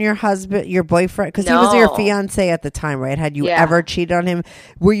cheated on your husband, your boyfriend? Because he was your fiance at the time, right? Had you ever cheated on him?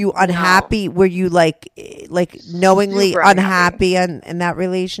 Were you unhappy? No. Were you knowingly unhappy in that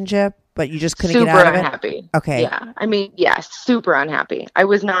relationship? But you just couldn't get out of it? Super unhappy. Okay. Yeah. I mean, super unhappy. I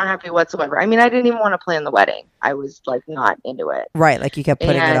was not happy whatsoever. I mean, I didn't even want to plan the wedding. I was not into it. Right. You kept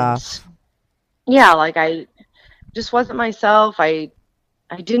putting it off. Yeah. I just wasn't myself. I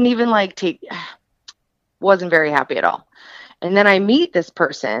didn't even wasn't very happy at all. And then I meet this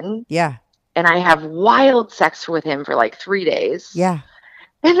person. Yeah. And I have wild sex with him for 3 days. Yeah.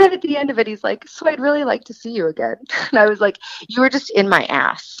 And then at the end of it, he's like, so I'd really like to see you again. And I was like, you were just in my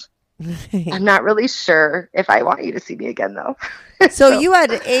ass. I'm not really sure if I want you to see me again, though. So you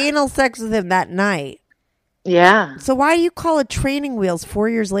had anal sex with him that night. Yeah. So why do you call it training wheels 4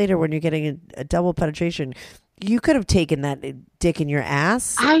 years later when you're getting a double penetration? You could have taken that dick in your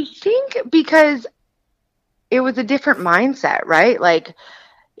ass. I think because it was a different mindset, right?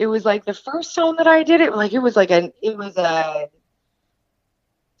 It was the first time that I did it, it was a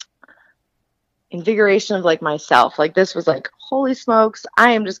invigoration of myself. This was holy smokes,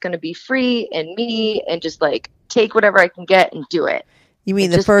 I am just going to be free and me and just take whatever I can get and do it. You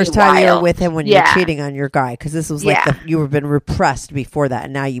mean the first time you were with him when you were cheating on your guy? Because this was you were been repressed before that,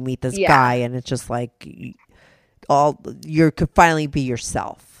 and now you meet this guy, and it's just you could finally be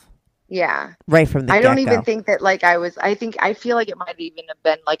yourself. Yeah. Right from the I don't get-go. even think that I feel it might even have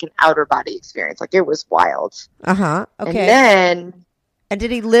been an outer body experience. It was wild. Uh-huh. Okay. And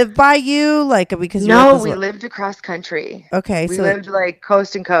did he live by you? Because no, we lived across country. Okay. We lived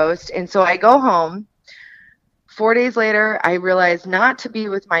coast and coast. And so I go home. 4 days later, I realized not to be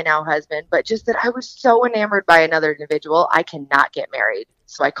with my now husband, but just that I was so enamored by another individual, I cannot get married.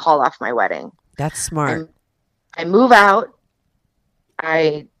 So I call off my wedding. That's smart. I move out.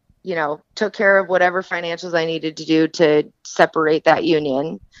 I took care of whatever financials I needed to do to separate that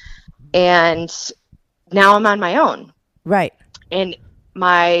union. And now I'm on my own. Right. And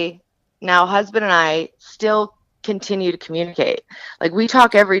my now husband and I still continue to communicate. We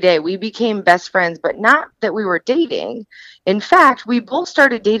talk every day. We became best friends, but not that we were dating. In fact, we both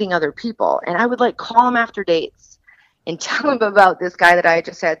started dating other people. And I would call him after dates and tell him about this guy that I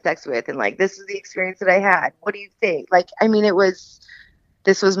just had sex with. And this is the experience that I had. What do you think?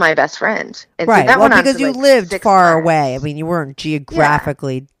 This was my best friend. And right. So that because you lived far away. I mean, you weren't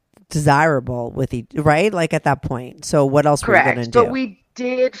geographically desirable with each, right? At that point. So what else were you going to do? But we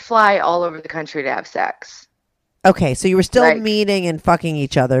did fly all over the country to have sex. Okay. So you were still meeting and fucking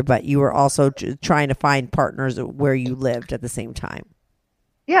each other, but you were also trying to find partners where you lived at the same time.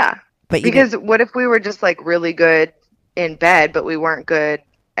 Yeah. But because what if we were just really good in bed, but we weren't good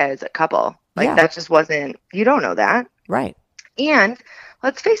as a couple? That just wasn't, you don't know that. Right. And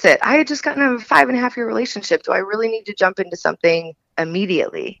let's face it, I had just gotten a 5.5-year relationship. Do I really need to jump into something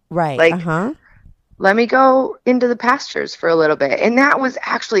immediately? Right. Let me go into the pastures for a little bit. And that was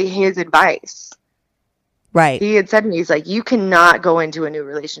actually his advice. Right. He had said to me, he's like, you cannot go into a new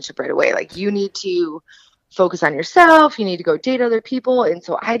relationship right away. You need to focus on yourself. You need to go date other people. And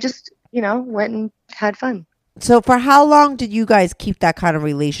so I just, went and had fun. So for how long did you guys keep that kind of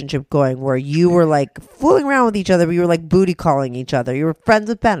relationship going where you were fooling around with each other, but you were booty calling each other? You were friends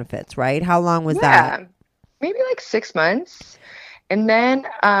with benefits, right? How long was that? Maybe 6 months. And then,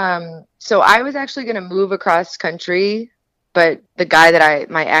 so I was actually going to move across country, but the guy that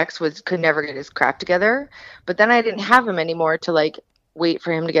my ex could never get his crap together. But then I didn't have him anymore to wait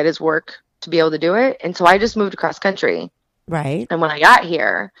for him to get his work to be able to do it. And so I just moved across country. Right. And when I got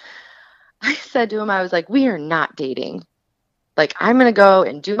here, I said to him, I was like, we are not dating. I'm going to go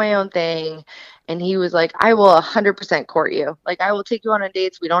and do my own thing And he was like, I will 100% court you. Like, I will take you on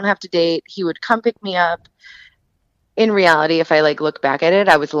dates. We don't have to date. He would come pick me up. In reality, if I like look back at it,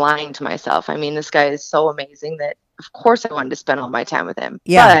 I was lying to myself. I mean, this guy is so amazing that of course I wanted to spend all my time with him.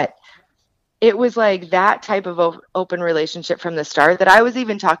 Yeah. But it was like that type of open relationship from the start that I was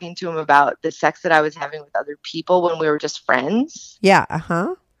even talking to him about the sex that I was having with other people when we were just friends. Yeah.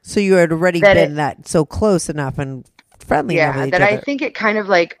 Uh-huh. So you had already been that so close enough and friendly. Yeah. That I think it kind of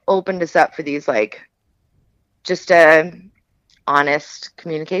like opened us up for these like just a honest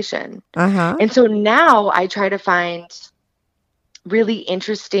communication. Uh-huh. And so now I try to find really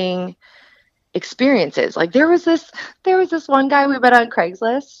interesting experiences. Like there was this one guy we met on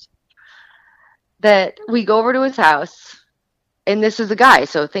Craigslist that we go over to his house, and this is a guy.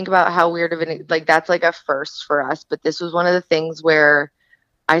 So think about how weird of an, like, that's like a first for us. But this was one of the things where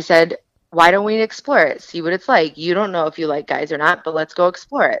I said, why don't we explore it? See what it's like. You don't know if you like guys or not, but let's go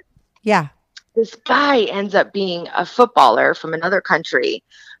explore it. Yeah. This guy ends up being a footballer from another country,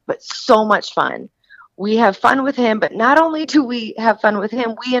 but so much fun. We have fun with him, but not only do we have fun with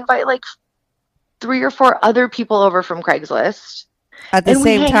him, we invite like 3 or 4 other people over from Craigslist. At the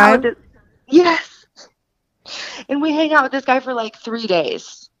same time? Yes. And we hang out with this guy for like 3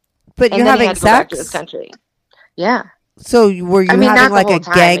 days. But you're having sex? To go back to his country. Yeah. So were you having like a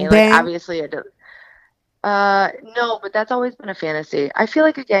gangbang? Obviously, no, but that's always been a fantasy. I feel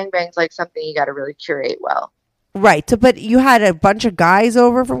like a gangbang's like something you got to really curate well. Right. So, but you had a bunch of guys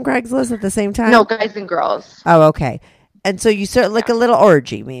over from Craigslist at the same time? No, guys and girls. Oh, okay. And so you started like a little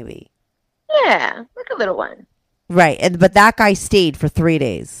orgy, maybe? Yeah, like a little one. Right. But that guy stayed for 3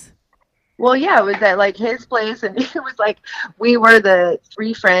 days. Well, yeah, it was at like his place, and it was like we were the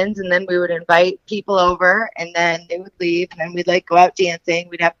 3 friends, and then we would invite people over, and then they would leave, and then we'd like go out dancing,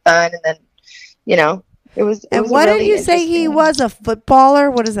 we'd have fun, and then, you know, it was. And what did you say he was, a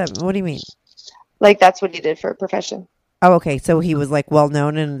footballer? What is that? What do you mean? Like that's what he did for a profession. Oh, okay. So he was like well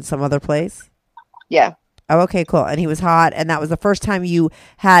known in some other place? Yeah. Oh, okay, cool. And he was hot, and that was the first time you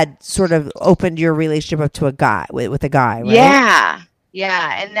had sort of opened your relationship up to a guy, with a guy, right? Yeah.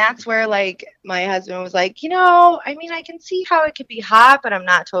 Yeah, and that's where, like, my husband was like, you know, I mean, I can see how it could be hot, but I'm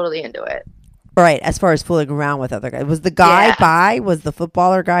not totally into it. Right, as far as fooling around with other guys. Was the guy bi? Was the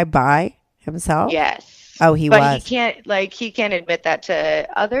footballer guy bi himself? Yes. Oh, he was. But he can't admit that to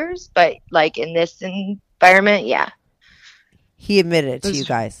others, but, like, in this environment, yeah. He admitted it to you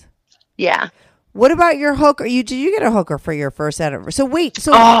guys? Yeah. What about your hooker? Did you get a hooker for your first anniversary? So wait,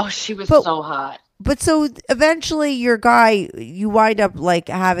 she was so hot. But so eventually your guy, you wind up like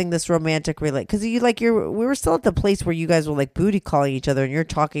having this romantic because we were still at the place where you guys were like booty calling each other and you're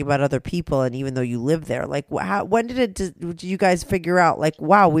talking about other people, and even though you live there, like when did you guys figure out like,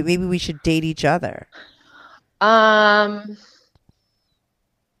 wow, maybe we should date each other? I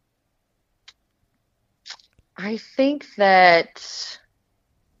think that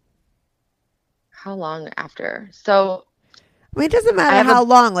how long after? So I mean, it doesn't matter how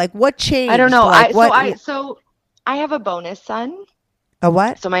long. Like, what changed? I don't know. Like, So I have a bonus son. A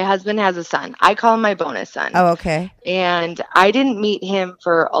what? So my husband has a son. I call him my bonus son. Oh, okay. And I didn't meet him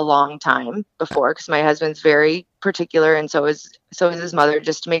for a long time before because my husband's very particular, and so is his mother,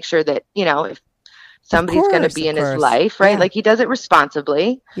 just to make sure that, you know, if somebody's going to be in his life, right? Yeah. Like he does it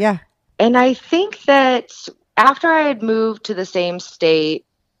responsibly. Yeah. And I think that after I had moved to the same state,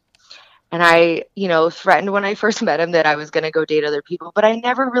 and I, you know, threatened when I first met him that I was going to go date other people, but I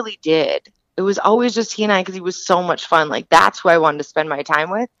never really did. It was always just he and I because he was so much fun. Like, that's who I wanted to spend my time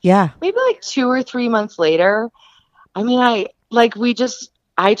with. Yeah. Maybe like 2 or 3 months later, I mean,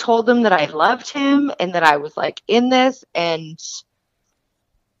 I told him that I loved him and that I was like in this. And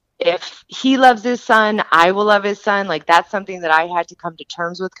if he loves his son, I will love his son. Like, that's something that I had to come to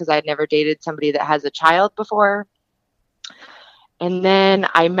terms with because I'd never dated somebody that has a child before. And then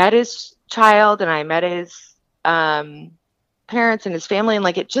I met his child and I met his parents and his family, and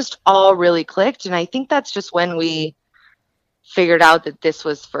like it just all really clicked. And I think that's just when we figured out that this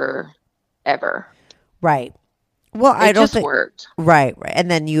was forever. Right. Well, I don't think worked. Right.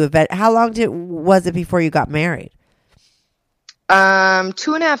 And then how long was it before you got married?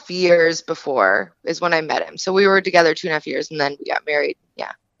 2.5 years before is when I met him. So we were together 2.5 years and then we got married.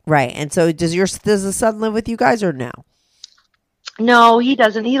 Yeah. Right. And so does the son live with you guys or no? No, he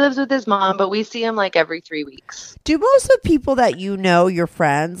doesn't. He lives with his mom, but we see him like every 3 weeks. Do most of the people that you know, your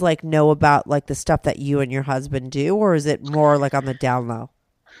friends, like know about like the stuff that you and your husband do, or is it more like on the down low?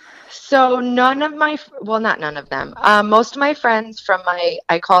 So not none of them. Most of my friends from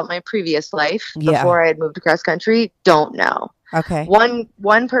I call it my previous life, before I had moved across country, don't know. Okay.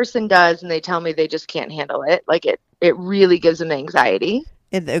 One person does, and they tell me they just can't handle it. Like it really gives them anxiety.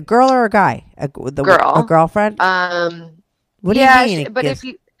 A girl or a guy? Girl. A girlfriend? What do you mean? But if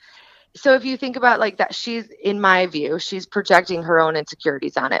you think about like that, she's, in my view, she's projecting her own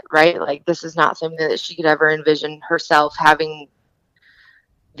insecurities on it, right? Like this is not something that she could ever envision herself having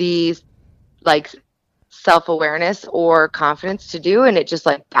these like self-awareness or confidence to do, and it just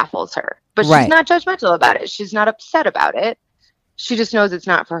like baffles her. But she's not judgmental about it. She's not upset about it. She just knows it's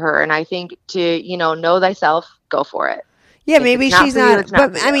not for her. And I think to, know thyself, go for it. Yeah, maybe she's not.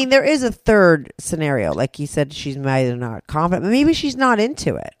 But I mean, there is a third scenario. Like you said, she's either not confident, but maybe she's not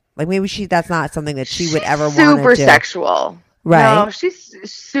into it. Like maybe that's not something that she would ever want to do. Super sexual. Right. No, she's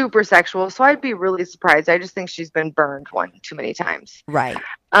super sexual. So I'd be really surprised. I just think she's been burned one too many times. Right.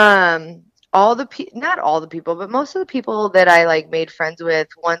 Not all the people, but most of the people that I like made friends with,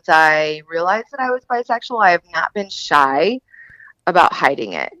 once I realized that I was bisexual, I have not been shy about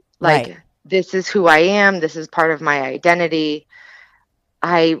hiding it. Like, this is who I am. This is part of my identity.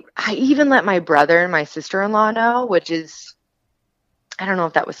 I even let my brother and my sister-in-law know, which is, I don't know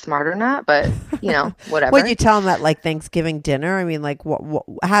if that was smart or not, but whatever. Would you tell them at like Thanksgiving dinner? I mean, like,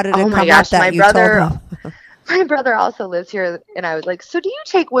 how did it come out that you told them? My brother also lives here, and I was like, so do you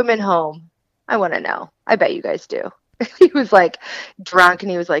take women home? I want to know. I bet you guys do. He was like drunk,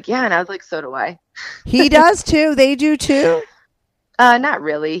 and he was like, yeah, and I was like, so do I. He does too. They do too. Not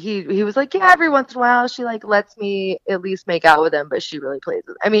really. He was like, yeah, every once in a while she like lets me at least make out with him, but she really plays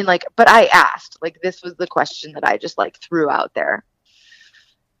with. I mean, like, but I asked, like, this was the question that I just like threw out there,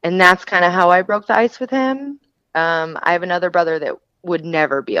 and that's kind of how I broke the ice with him. I have another brother that would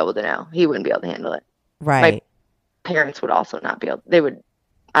never be able to know. He wouldn't be able to handle it. Right. My parents would also not be able. They would.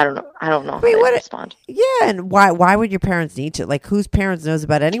 I don't know. I don't know how they respond. Yeah, and why would your parents need to? Like, whose parents knows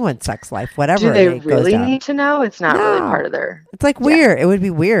about anyone's sex life? Whatever. Do they really need to know? It's not really part of their. It's like weird. It would be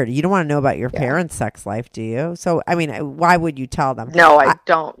weird. You don't want to know about your parents' sex life, do you? So, I mean, why would you tell them? No, I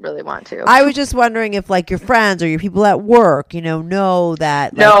don't really want to. I was just wondering if, like, your friends or your people at work, know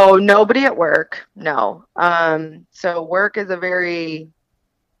that. Like, no, nobody at work. No. So work is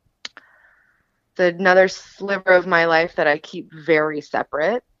another sliver of my life that I keep very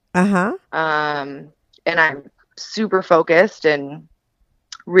separate. And I'm super focused and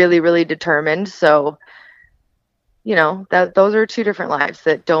really, really determined. So, those are two different lives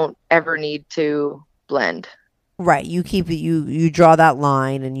that don't ever need to blend. Right. You keep it, you draw that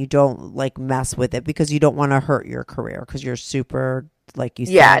line, and you don't like mess with it because you don't want to hurt your career because you're super, like you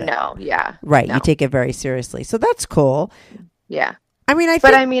said. Yeah. Right. No. You take it very seriously. So that's cool. Yeah. I mean,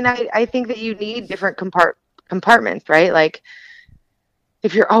 I think that you need different compartments, right? Like,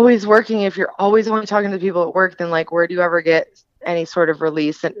 if you're always working, if you're always only talking to people at work, then like, where do you ever get any sort of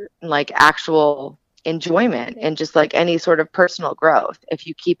release and like actual enjoyment and just like any sort of personal growth if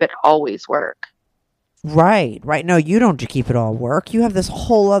you keep it always work? Right. No, you don't keep it all work. You have this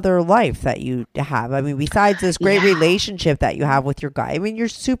whole other life that you have. I mean, besides this great relationship that you have with your guy, I mean, you're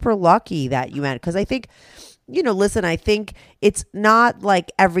super lucky that you met, because I think, listen, I think it's not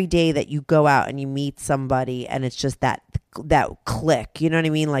like every day that you go out and you meet somebody and it's just that click, you know what I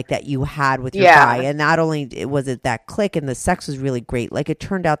mean? Like that you had with your guy. And not only was it that click and the sex was really great, like it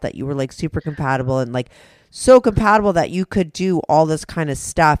turned out that you were like super compatible and like so compatible that you could do all this kind of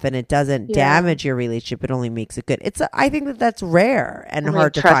stuff and it doesn't damage your relationship. It only makes it good. I think that's rare and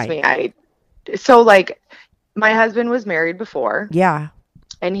hard to find. Trust me. So like my husband was married before. Yeah.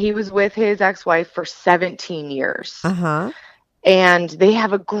 And he was with his ex-wife for 17 years. And they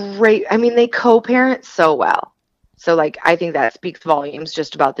have they co-parent so well. So, like, I think that speaks volumes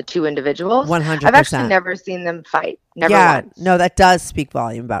just about the two individuals. 100%. I've actually never seen them fight. Never once. No, that does speak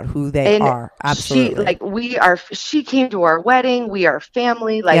volume about who they are. Absolutely. She came to our wedding. We are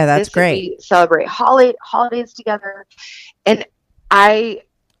family. Like, that's great. We celebrate holidays together. And I,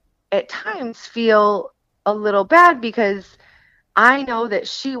 at times, feel a little bad because I know that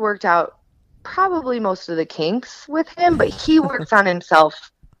she worked out probably most of the kinks with him, but he works on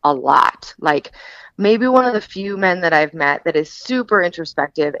himself a lot. Like, maybe one of the few men that I've met that is super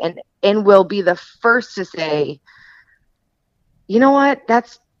introspective and will be the first to say, you know what,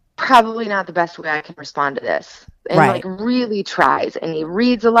 that's probably not the best way I can respond to this. And like really tries, and he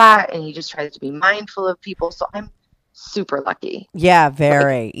reads a lot and he just tries to be mindful of people. So I'm super lucky. Yeah,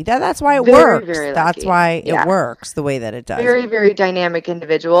 very. That's why it works. That's why it works the way that it does. Very, very dynamic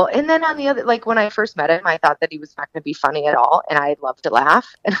individual. And then on the other, like when I first met him, I thought that he was not going to be funny at all, and I'd love to laugh.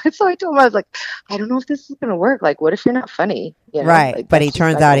 And so I told him, I was like, I don't know if this is going to work. Like, what if you're not funny? Right. Like, but he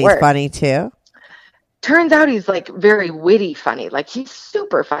turns out he's funny too. Turns out he's like very witty funny. Like, he's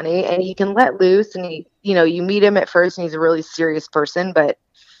super funny and he can let loose, and he, you meet him at first and he's a really serious person, but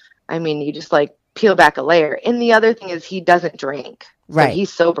I mean, you just like peel back a layer. And the other thing is he doesn't drink. So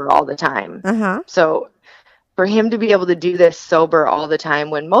he's sober all the time. So for him to be able to do this sober all the time,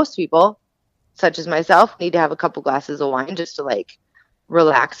 when most people, such as myself, need to have a couple glasses of wine just to like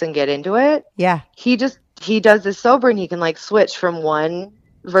relax and get into it. Yeah. He does this sober, and he can like switch from one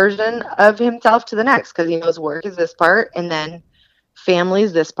version of himself to the next, because he knows work is this part, and then family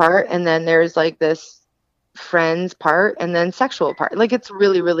is this part, and then there's like this friends part, and then sexual part. Like, it's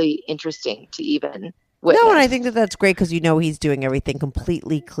really, really interesting to even witness. No, and I think that that's great, because he's doing everything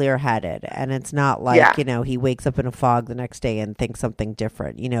completely clear-headed, and it's not like, he wakes up in a fog the next day and thinks something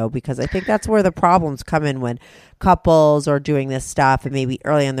different, because I think that's where the problems come in when couples are doing this stuff and maybe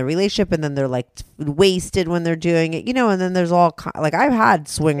early in the relationship, and then they're like wasted when they're doing it, and then there's all, like, I've had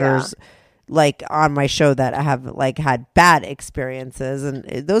swingers like on my show that have like had bad experiences, and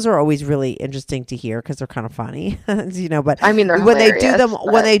those are always really interesting to hear because they're kind of funny, but I mean, when they do them,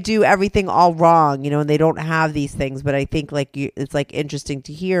 when they do everything all wrong, and they don't have these things, but I think like it's like interesting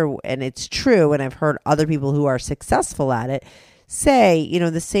to hear, and it's true. And I've heard other people who are successful at it say,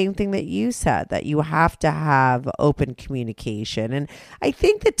 the same thing that you said, that you have to have open communication. And I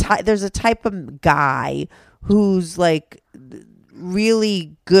think that there's a type of guy who's like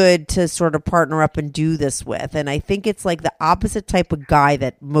really good to sort of partner up and do this with, and I think it's like the opposite type of guy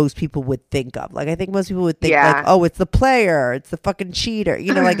that most people would think of. Like, I think most people would think like, oh, it's the player, it's the fucking cheater,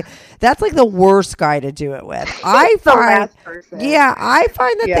 like that's like the worst guy to do it with. I find that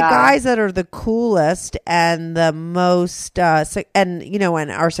the guys that are the coolest and the most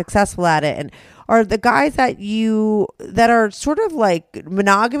and are successful at it, and are the guys that are sort of like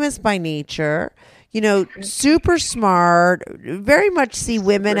monogamous by nature, super smart, very much see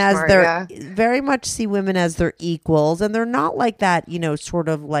women as their equals, and they're not like that, sort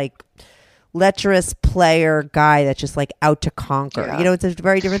of like lecherous player guy that's just like out to conquer. It's a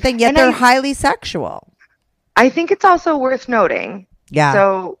very different thing. Yet they're highly sexual. I think it's also worth noting. Yeah.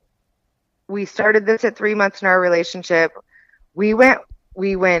 So we started this at 3 months in our relationship. We went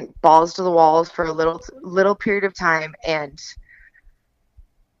balls to the walls for a little period of time, and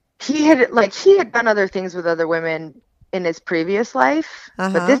he had done other things with other women in his previous life,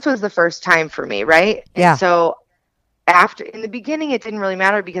 but this was the first time for me, right? Yeah. And so in the beginning, it didn't really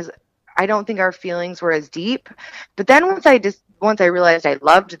matter because I don't think our feelings were as deep. But then once I realized I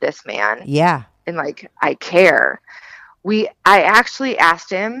loved this man, and like I care, I actually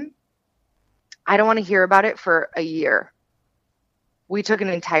asked him, I don't want to hear about it for a year. We took an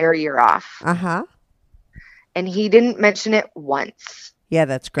entire year off. And he didn't mention it once. Yeah,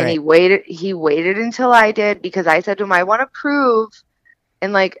 that's great. And he waited until I did, because I said to him, I want to prove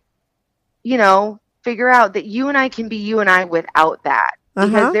and figure out that you and I can be you and I without that.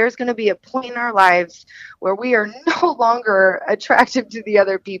 Because there's going to be a point in our lives where we are no longer attractive to the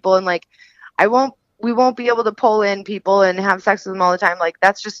other people. And like, we won't be able to pull in people and have sex with them all the time. Like,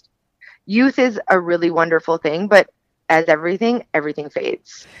 that's just, youth is a really wonderful thing, but as everything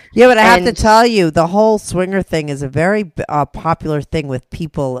fades. Yeah, but I have to tell you, the whole swinger thing is a very popular thing with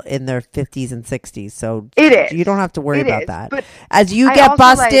people in their 50s and 60s. So it is. You don't have to worry about that. But as you get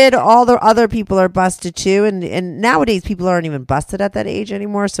busted, all the other people are busted too. And nowadays, people aren't even busted at that age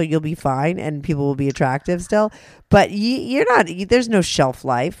anymore. So you'll be fine, and people will be attractive still. But you're not. There's no shelf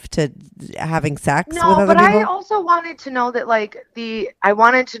life to having sex with other people. No, but I also wanted to know that I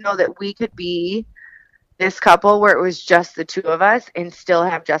wanted to know that we could be this couple where it was just the two of us and still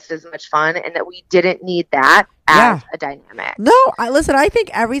have just as much fun, and that we didn't need that as a dynamic. No, listen, I think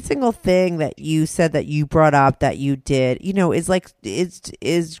every single thing that you said, that you brought up, that you did, is like,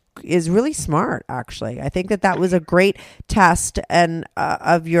 is really smart, actually. I think that was a great test and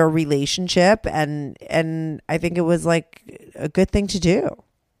of your relationship, and I think it was like a good thing to do.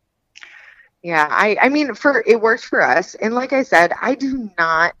 Yeah, I mean, it worked for us. And like I said, I do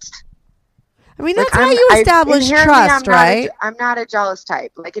not... I mean, that's how you establish trust, right? I'm not a jealous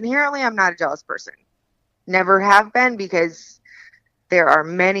type. Like, inherently, I'm not a jealous person. Never have been, because there are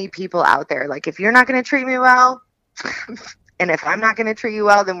many people out there. Like, if you're not going to treat me well, and if I'm not going to treat you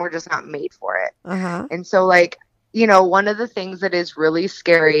well, then we're just not made for it. And so, like, one of the things that is really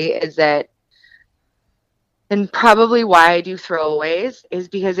scary is that, and probably why I do throwaways, is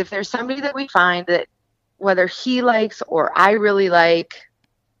because if there's somebody that we find that whether he likes or I really like,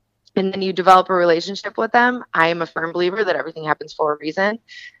 and then you develop a relationship with them, I am a firm believer that everything happens for a reason.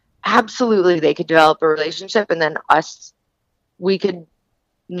 Absolutely, they could develop a relationship, and then we could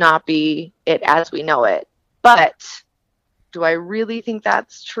not be it as we know it. But do I really think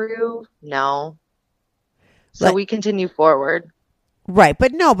that's true? No. So we continue forward. Right.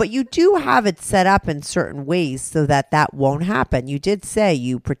 But you do have it set up in certain ways so that won't happen. You did say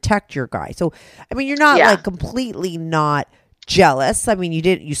you protect your guy. So, I mean, you're not like completely not jealous. I mean,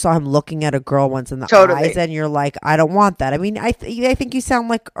 you saw him looking at a girl once in the eyes, and you're like, I don't want that. I mean, I think you sound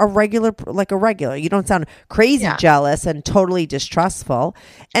like a regular. You don't sound crazy jealous and totally distrustful.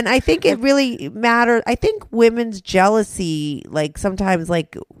 And I think it really matters. I think women's jealousy, like sometimes,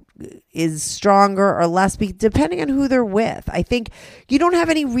 like, is stronger or less depending on who they're with. I think you don't have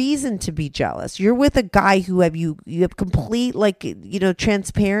any reason to be jealous. You're with a guy who you have complete, like,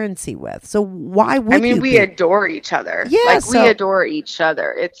 transparency with. So why would you? I mean, we adore each other. Yeah, we adore each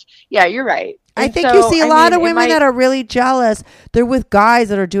other. You're right. I think you see a lot of women that are really jealous. They're with guys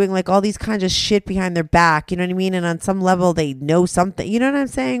that are doing like all these kinds of shit behind their back. You know what I mean? And on some level, they know something. You know what I'm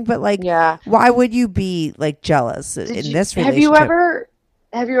saying? But like, why would you be like jealous in this relationship?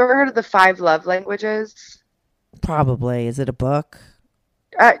 Have you ever heard of the 5 love languages? Probably. Is it a book?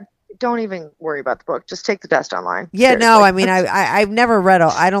 Don't even worry about the book. Just take the test online. Yeah, seriously. No, I mean, I've never read.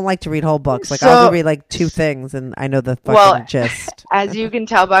 I don't like to read whole books. Like, I'll read like 2 things, and I know the fucking gist. As you can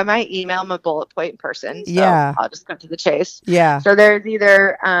tell by my email, I'm a bullet point person. So I'll just cut to the chase. Yeah. So there's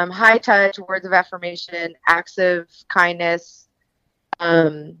either high touch, words of affirmation, acts of kindness,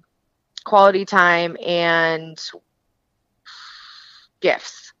 quality time, and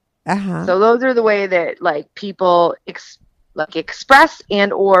gifts. So those are the way that like people express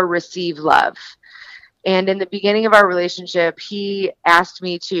and or receive love. And in the beginning of our relationship, he asked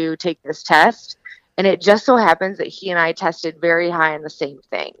me to take this test, and it just so happens that he and I tested very high in the same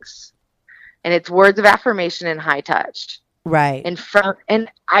things. And it's words of affirmation and high touch. Right. And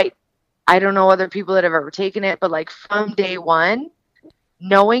I don't know other people that have ever taken it, but like from day one,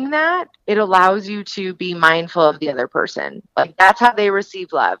 knowing that, it allows you to be mindful of the other person. Like, that's how they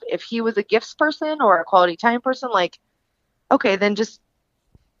receive love. If he was a gifts person or a quality time person, like, okay, then just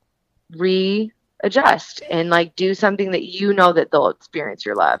readjust and like do something that you know that they'll experience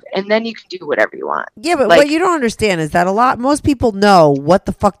your love, and then you can do whatever you want. Yeah, but like, what you don't understand is that most people know what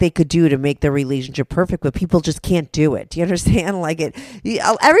the fuck they could do to make their relationship perfect, but people just can't do it. Do you understand? Like,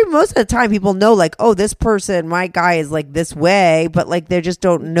 most of the time people know, like, oh, this person, my guy is like this way, but like they just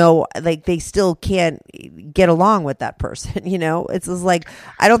don't know, like they still can't get along with that person. It's just like,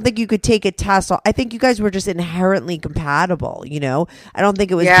 I don't think you could take a test. I think you guys were just inherently compatible. I don't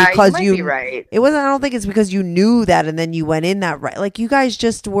think it was because you might be right. It wasn't. I don't think it's because you knew that and then you went in that right. Like, you guys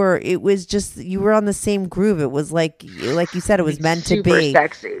just were. It was just, you were on the same groove. It was like you said, it was meant to be. Super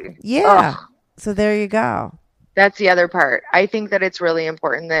sexy. Yeah. Ugh. So there you go. That's the other part. I think that it's really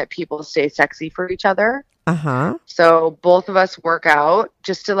important that people stay sexy for each other. So both of us work out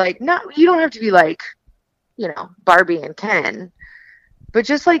just to like, you don't have to be like, Barbie and Ken, but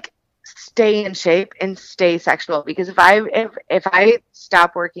just like stay in shape and stay sexual. Because if I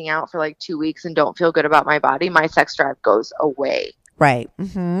stop working out for like 2 weeks and don't feel good about my body, my sex drive goes away. Right.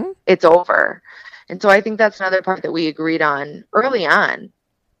 Mm-hmm. It's over. And so I think that's another part that we agreed on early on.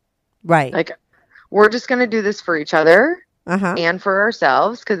 Right. Like, we're just going to do this for each other and for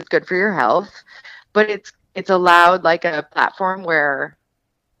ourselves because it's good for your health. But it's allowed like a platform where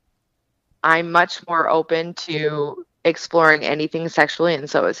I'm much more open to exploring anything sexually, and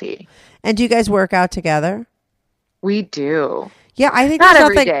so is he. And do you guys work out together? We do. Yeah, I think not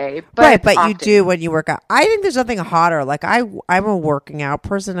every day, but right, but often. You do when you work out. I think there's nothing hotter. Like, I'm a working out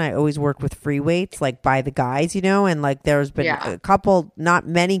person. I always work with free weights, like by the guys, and like there's been a couple, not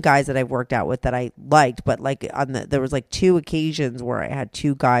many guys that I've worked out with that I liked, but like there was like 2 occasions where I had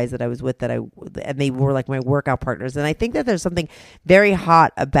 2 guys that I was with and they were like my workout partners. And I think that there's something very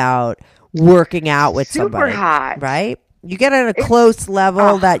hot about working out with somebody. Super hot, right? You get at a close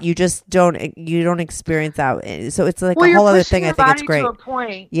level that you just don't experience out. So it's like a whole other thing. I think it's great. To a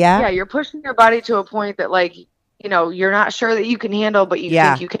point, yeah, you're pushing your body to a point that like, you're not sure that you can handle, but you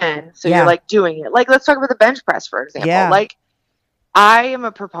think you can. So you're like doing it. Like, let's talk about the bench press, for example. Yeah. Like, I am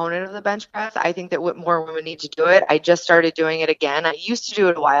a proponent of the bench press. I think that more women need to do it. I just started doing it again. I used to do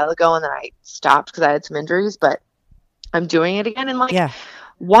it a while ago and then I stopped because I had some injuries, but I'm doing it again. And like,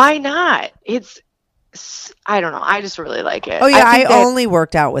 why not? I don't know. I just really like it. Oh yeah, I only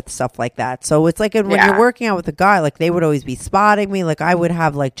worked out with stuff like that. So it's like when you're working out with a guy, like they would always be spotting me. Like I would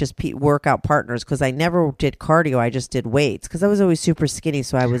have like just workout partners because I never did cardio. I just did weights because I was always super skinny.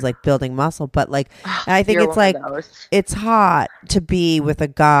 So I was like building muscle. But like, and I think it's like it's hot to be with a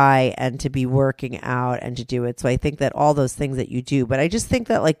guy and to be working out and to do it. So I think that all those things that you do. But I just think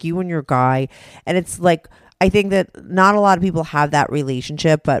that like you and your guy, and it's like, I think that not a lot of people have that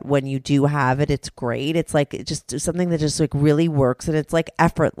relationship, but when you do have it, it's great. It's like it's just something that just like really works and it's like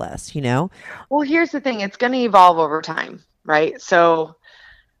effortless, Well, here's the thing. It's going to evolve over time, right? So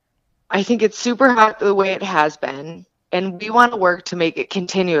I think it's super hot the way it has been, and we want to work to make it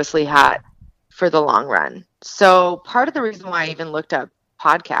continuously hot for the long run. So part of the reason why I even looked up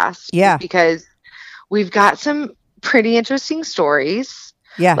podcasts is because we've got some pretty interesting stories.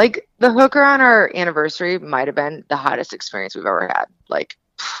 Yeah. Like the hooker on our anniversary might have been the hottest experience we've ever had. Like,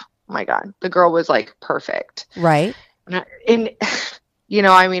 oh my God, the girl was like perfect. Right. And you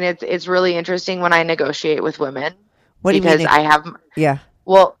know, I mean, it's really interesting when I negotiate with women. What do you mean? Because I have,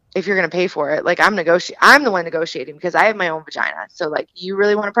 well, if you're going to pay for it, like I'm the one negotiating because I have my own vagina. So like, you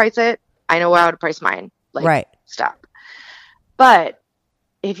really want to price it? I know how to price mine. Like, stop. But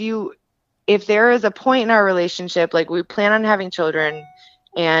if there is a point in our relationship, like we plan on having children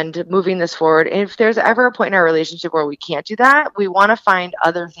and moving this forward, and if there's ever a point in our relationship where we can't do that, we want to find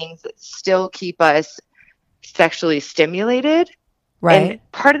other things that still keep us sexually stimulated. Right.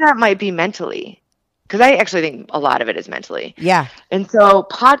 And part of that might be mentally, because I actually think a lot of it is mentally. Yeah. And so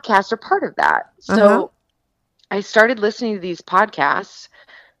podcasts are part of that. So I started listening to these podcasts,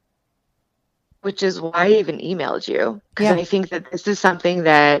 which is why I even emailed you, because I think that this is something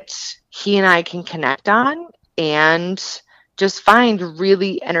that he and I can connect on and just find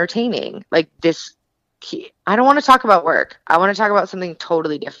really entertaining. Like this, I don't want to talk about work. I want to talk about something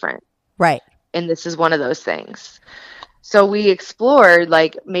totally different. Right. And this is one of those things. So we explored,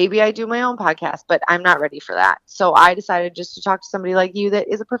 like, maybe I do my own podcast, but I'm not ready for that. So I decided just to talk to somebody like you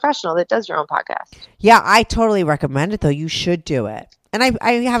that is a professional that does your own podcast. Yeah, I totally recommend it, though. You should do it. And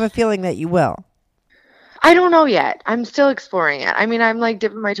I have a feeling that you will. I don't know yet. I'm still exploring it. I mean, I'm like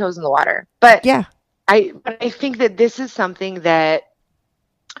dipping my toes in the water. But I think that this is something that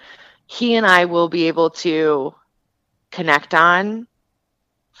he and I will be able to connect on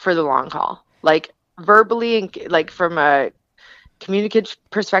for the long haul. Like verbally and like from a communicative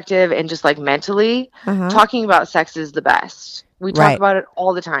perspective and just like mentally, talking about sex is the best. We talk about it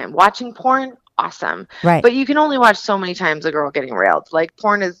all the time. Watching porn, awesome. Right. But you can only watch so many times a girl getting railed. Like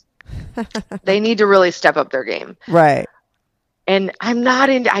porn is, they need to really step up their game. Right. And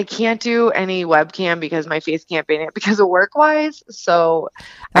I can't do any webcam because my face can't be in it because of work wise. So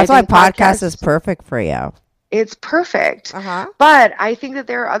that's why podcast is perfect for you. It's perfect. But I think that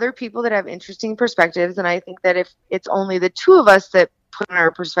there are other people that have interesting perspectives. And I think that if it's only the two of us that put in our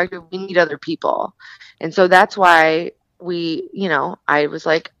perspective, we need other people. And so that's why I was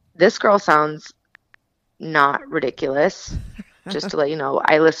like, this girl sounds not ridiculous. Just to let you know,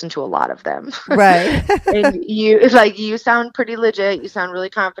 I listen to a lot of them. Right. And you sound pretty legit. You sound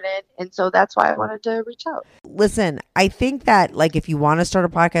really confident. And so that's why I wanted to reach out. Listen, I think that like if you want to start a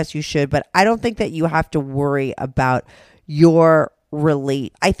podcast, you should, but I don't think that you have to worry about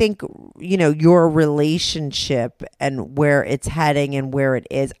I think, your relationship and where it's heading and where it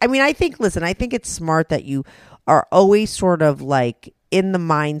is. I mean, I think it's smart that you are always sort of like in the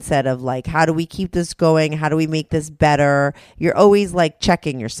mindset of like, how do we keep this going? How do we make this better? You're always like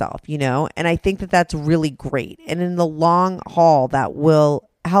checking yourself, and I think that that's really great. And in the long haul, that will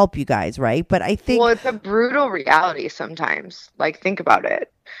help you guys, right? But I think, well, it's a brutal reality sometimes. Like, think about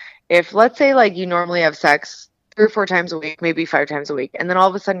it. If let's say like you normally have sex 3 or 4 times a week, maybe 5 times a week, and then all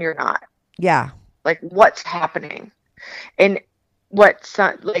of a sudden you're not. Yeah. Like, what's happening? And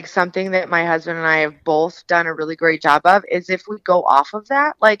something that my husband and I have both done a really great job of is if we go off of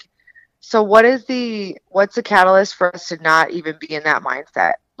that, like, so what's the catalyst for us to not even be in that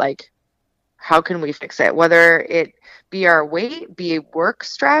mindset? Like, how can we fix it? Whether it be our weight, be work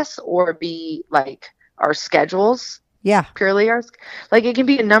stress, or be like our schedules. Yeah. Purely like it can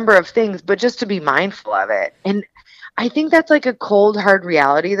be a number of things, but just to be mindful of it. And I think that's like a cold, hard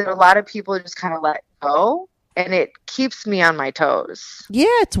reality that a lot of people just kind of let go. And it keeps me on my toes. Yeah,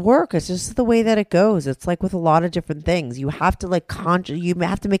 it's work. It's just the way that it goes. It's like with a lot of different things. You have to you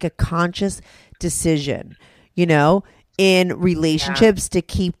have to make a conscious decision, in relationships to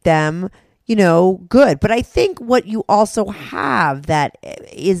keep them, good. But I think what you also have that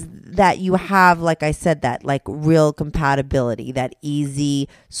is that you have, like I said, that like real compatibility, that easy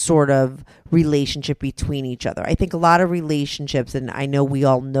sort of relationship between each other. I think a lot of relationships, and I know we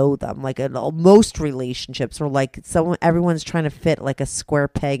all know them, like most relationships are like everyone's trying to fit like a square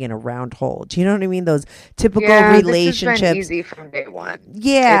peg in a round hole. Do you know what I mean? Those typical relationships. This has been easy from day one.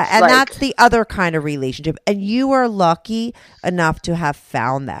 Yeah, and that's the other kind of relationship. And you are lucky enough to have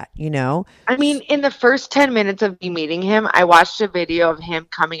found that, I mean, in the first 10 minutes of me meeting him, I watched a video of him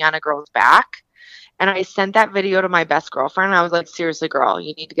coming on a girl's back. And I sent that video to my best girlfriend. And I was like, seriously, girl,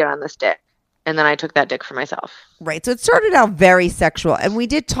 you need to get on this dick. and then I took that dick for myself. Right. So it started out very sexual, and we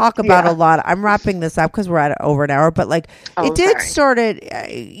did talk about a lot. I'm wrapping this up because we're at over an hour, but like it did started.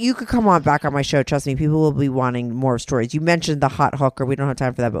 You could come on back on my show. Trust me, people will be wanting more stories. You mentioned the hot hooker. We don't have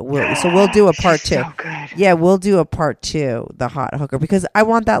time for that, but we'll do a part 2. So good. Yeah, we'll do a part 2, the hot hooker, because I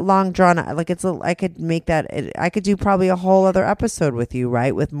want that long drawn. Like I could make that. I could do probably a whole other episode with you,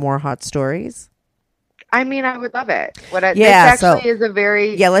 right? With more hot stories. I mean, I would love it. This actually is a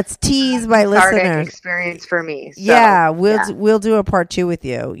very let's tease my listeners experience for me. So, we'll do a part 2 with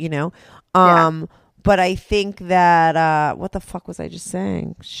you. You know, but I think that what the fuck was I just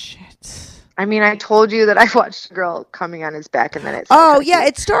saying? Shit. I mean, I told you that I watched a girl coming on his back, and then it.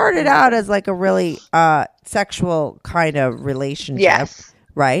 It started out as like a really sexual kind of relationship. Yes.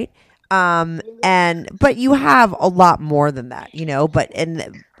 Right. But you have a lot more than that, you know. But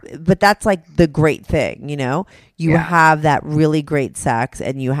that's like the great thing, you know. You have that really great sex,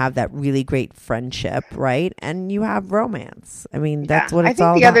 and you have that really great friendship, right? And you have romance. I mean, that's what it's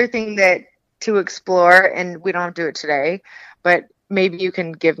all about. I think the other thing that to explore, and we don't have to do it today, but maybe you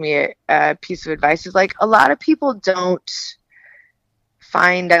can give me a piece of advice, is like a lot of people don't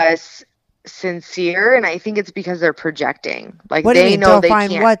find us sincere, and I think it's because they're projecting. Like, what do you mean? Know don't they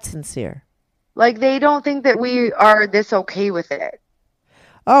find can't. What sincere? Like, they don't think that we are this okay with it.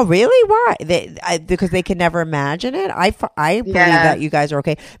 Oh, really? Why? Because they can never imagine it? I believe that you guys are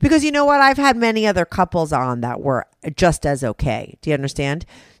okay. Because you know what? I've had many other couples on that were just as okay. Do you understand?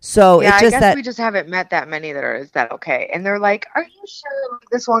 So it's just I guess we just haven't met that many that are that okay. And they're like, are you sure?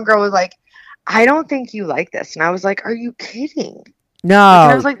 This one girl was like, I don't think you like this. And I was like, are you kidding? No.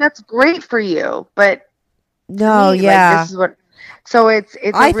 And I was like, that's great for you. But no, me, like, this is what... So it's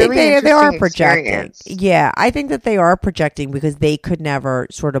I think they are projecting. Experience. Yeah, I think that they are projecting because they could never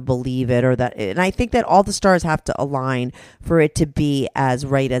sort of believe it or that. And I think that all the stars have to align for it to be as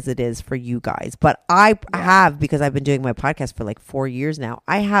right as it is for you guys. But I have, because I've been doing my podcast for like 4 years now,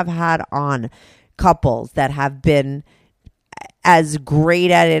 I have had on couples that have been as great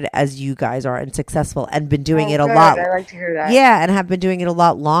at it as you guys are and successful and been doing it a lot. I like to hear that. Yeah, and have been doing it a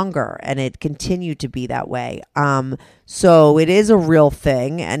lot longer, and it continued to be that way. So it is a real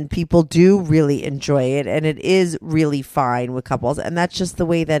thing, and people do really enjoy it, and it is really fine with couples, and that's just the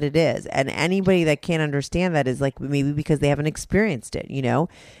way that it is. And anybody that can't understand that is like maybe because they haven't experienced it, you know?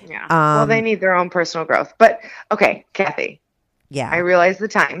 Yeah. Well, they need their own personal growth. But okay, Kathy. Yeah. I realize the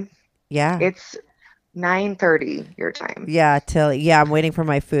time. Yeah. It's 9:30 your time. Yeah, I'm waiting for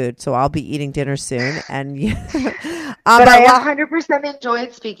my food, so I'll be eating dinner soon. And but I 100%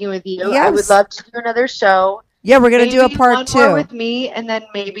 enjoyed speaking with you. Yes. I would love to do another show. Yeah, we're going to do a part 2. One with me, and then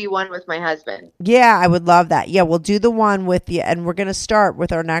maybe one with my husband. Yeah, I would love that. Yeah, we'll do the one with you, and we're going to start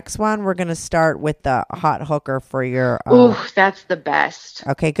with our next one. We're going to start with the hot hooker for your... Ooh, that's the best.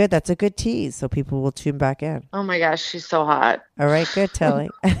 Okay, good. That's a good tease, so people will tune back in. Oh my gosh, she's so hot. All right, good, Tilly.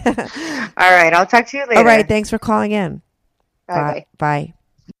 All right, I'll talk to you later. All right, thanks for calling in. Bye. Bye.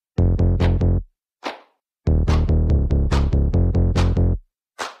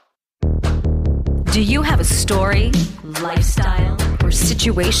 Do you have a story, lifestyle, or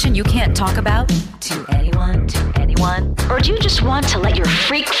situation you can't talk about to anyone? Or do you just want to let your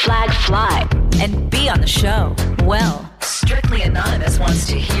freak flag fly and be on the show? Well, Strictly Anonymous wants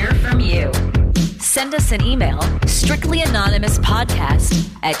to hear from you. Send us an email,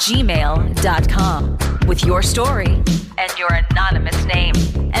 strictlyanonymouspodcast@gmail.com with your story and your anonymous name.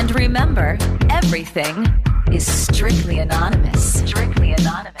 And remember, everything is strictly anonymous. Strictly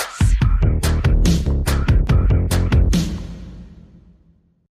Anonymous.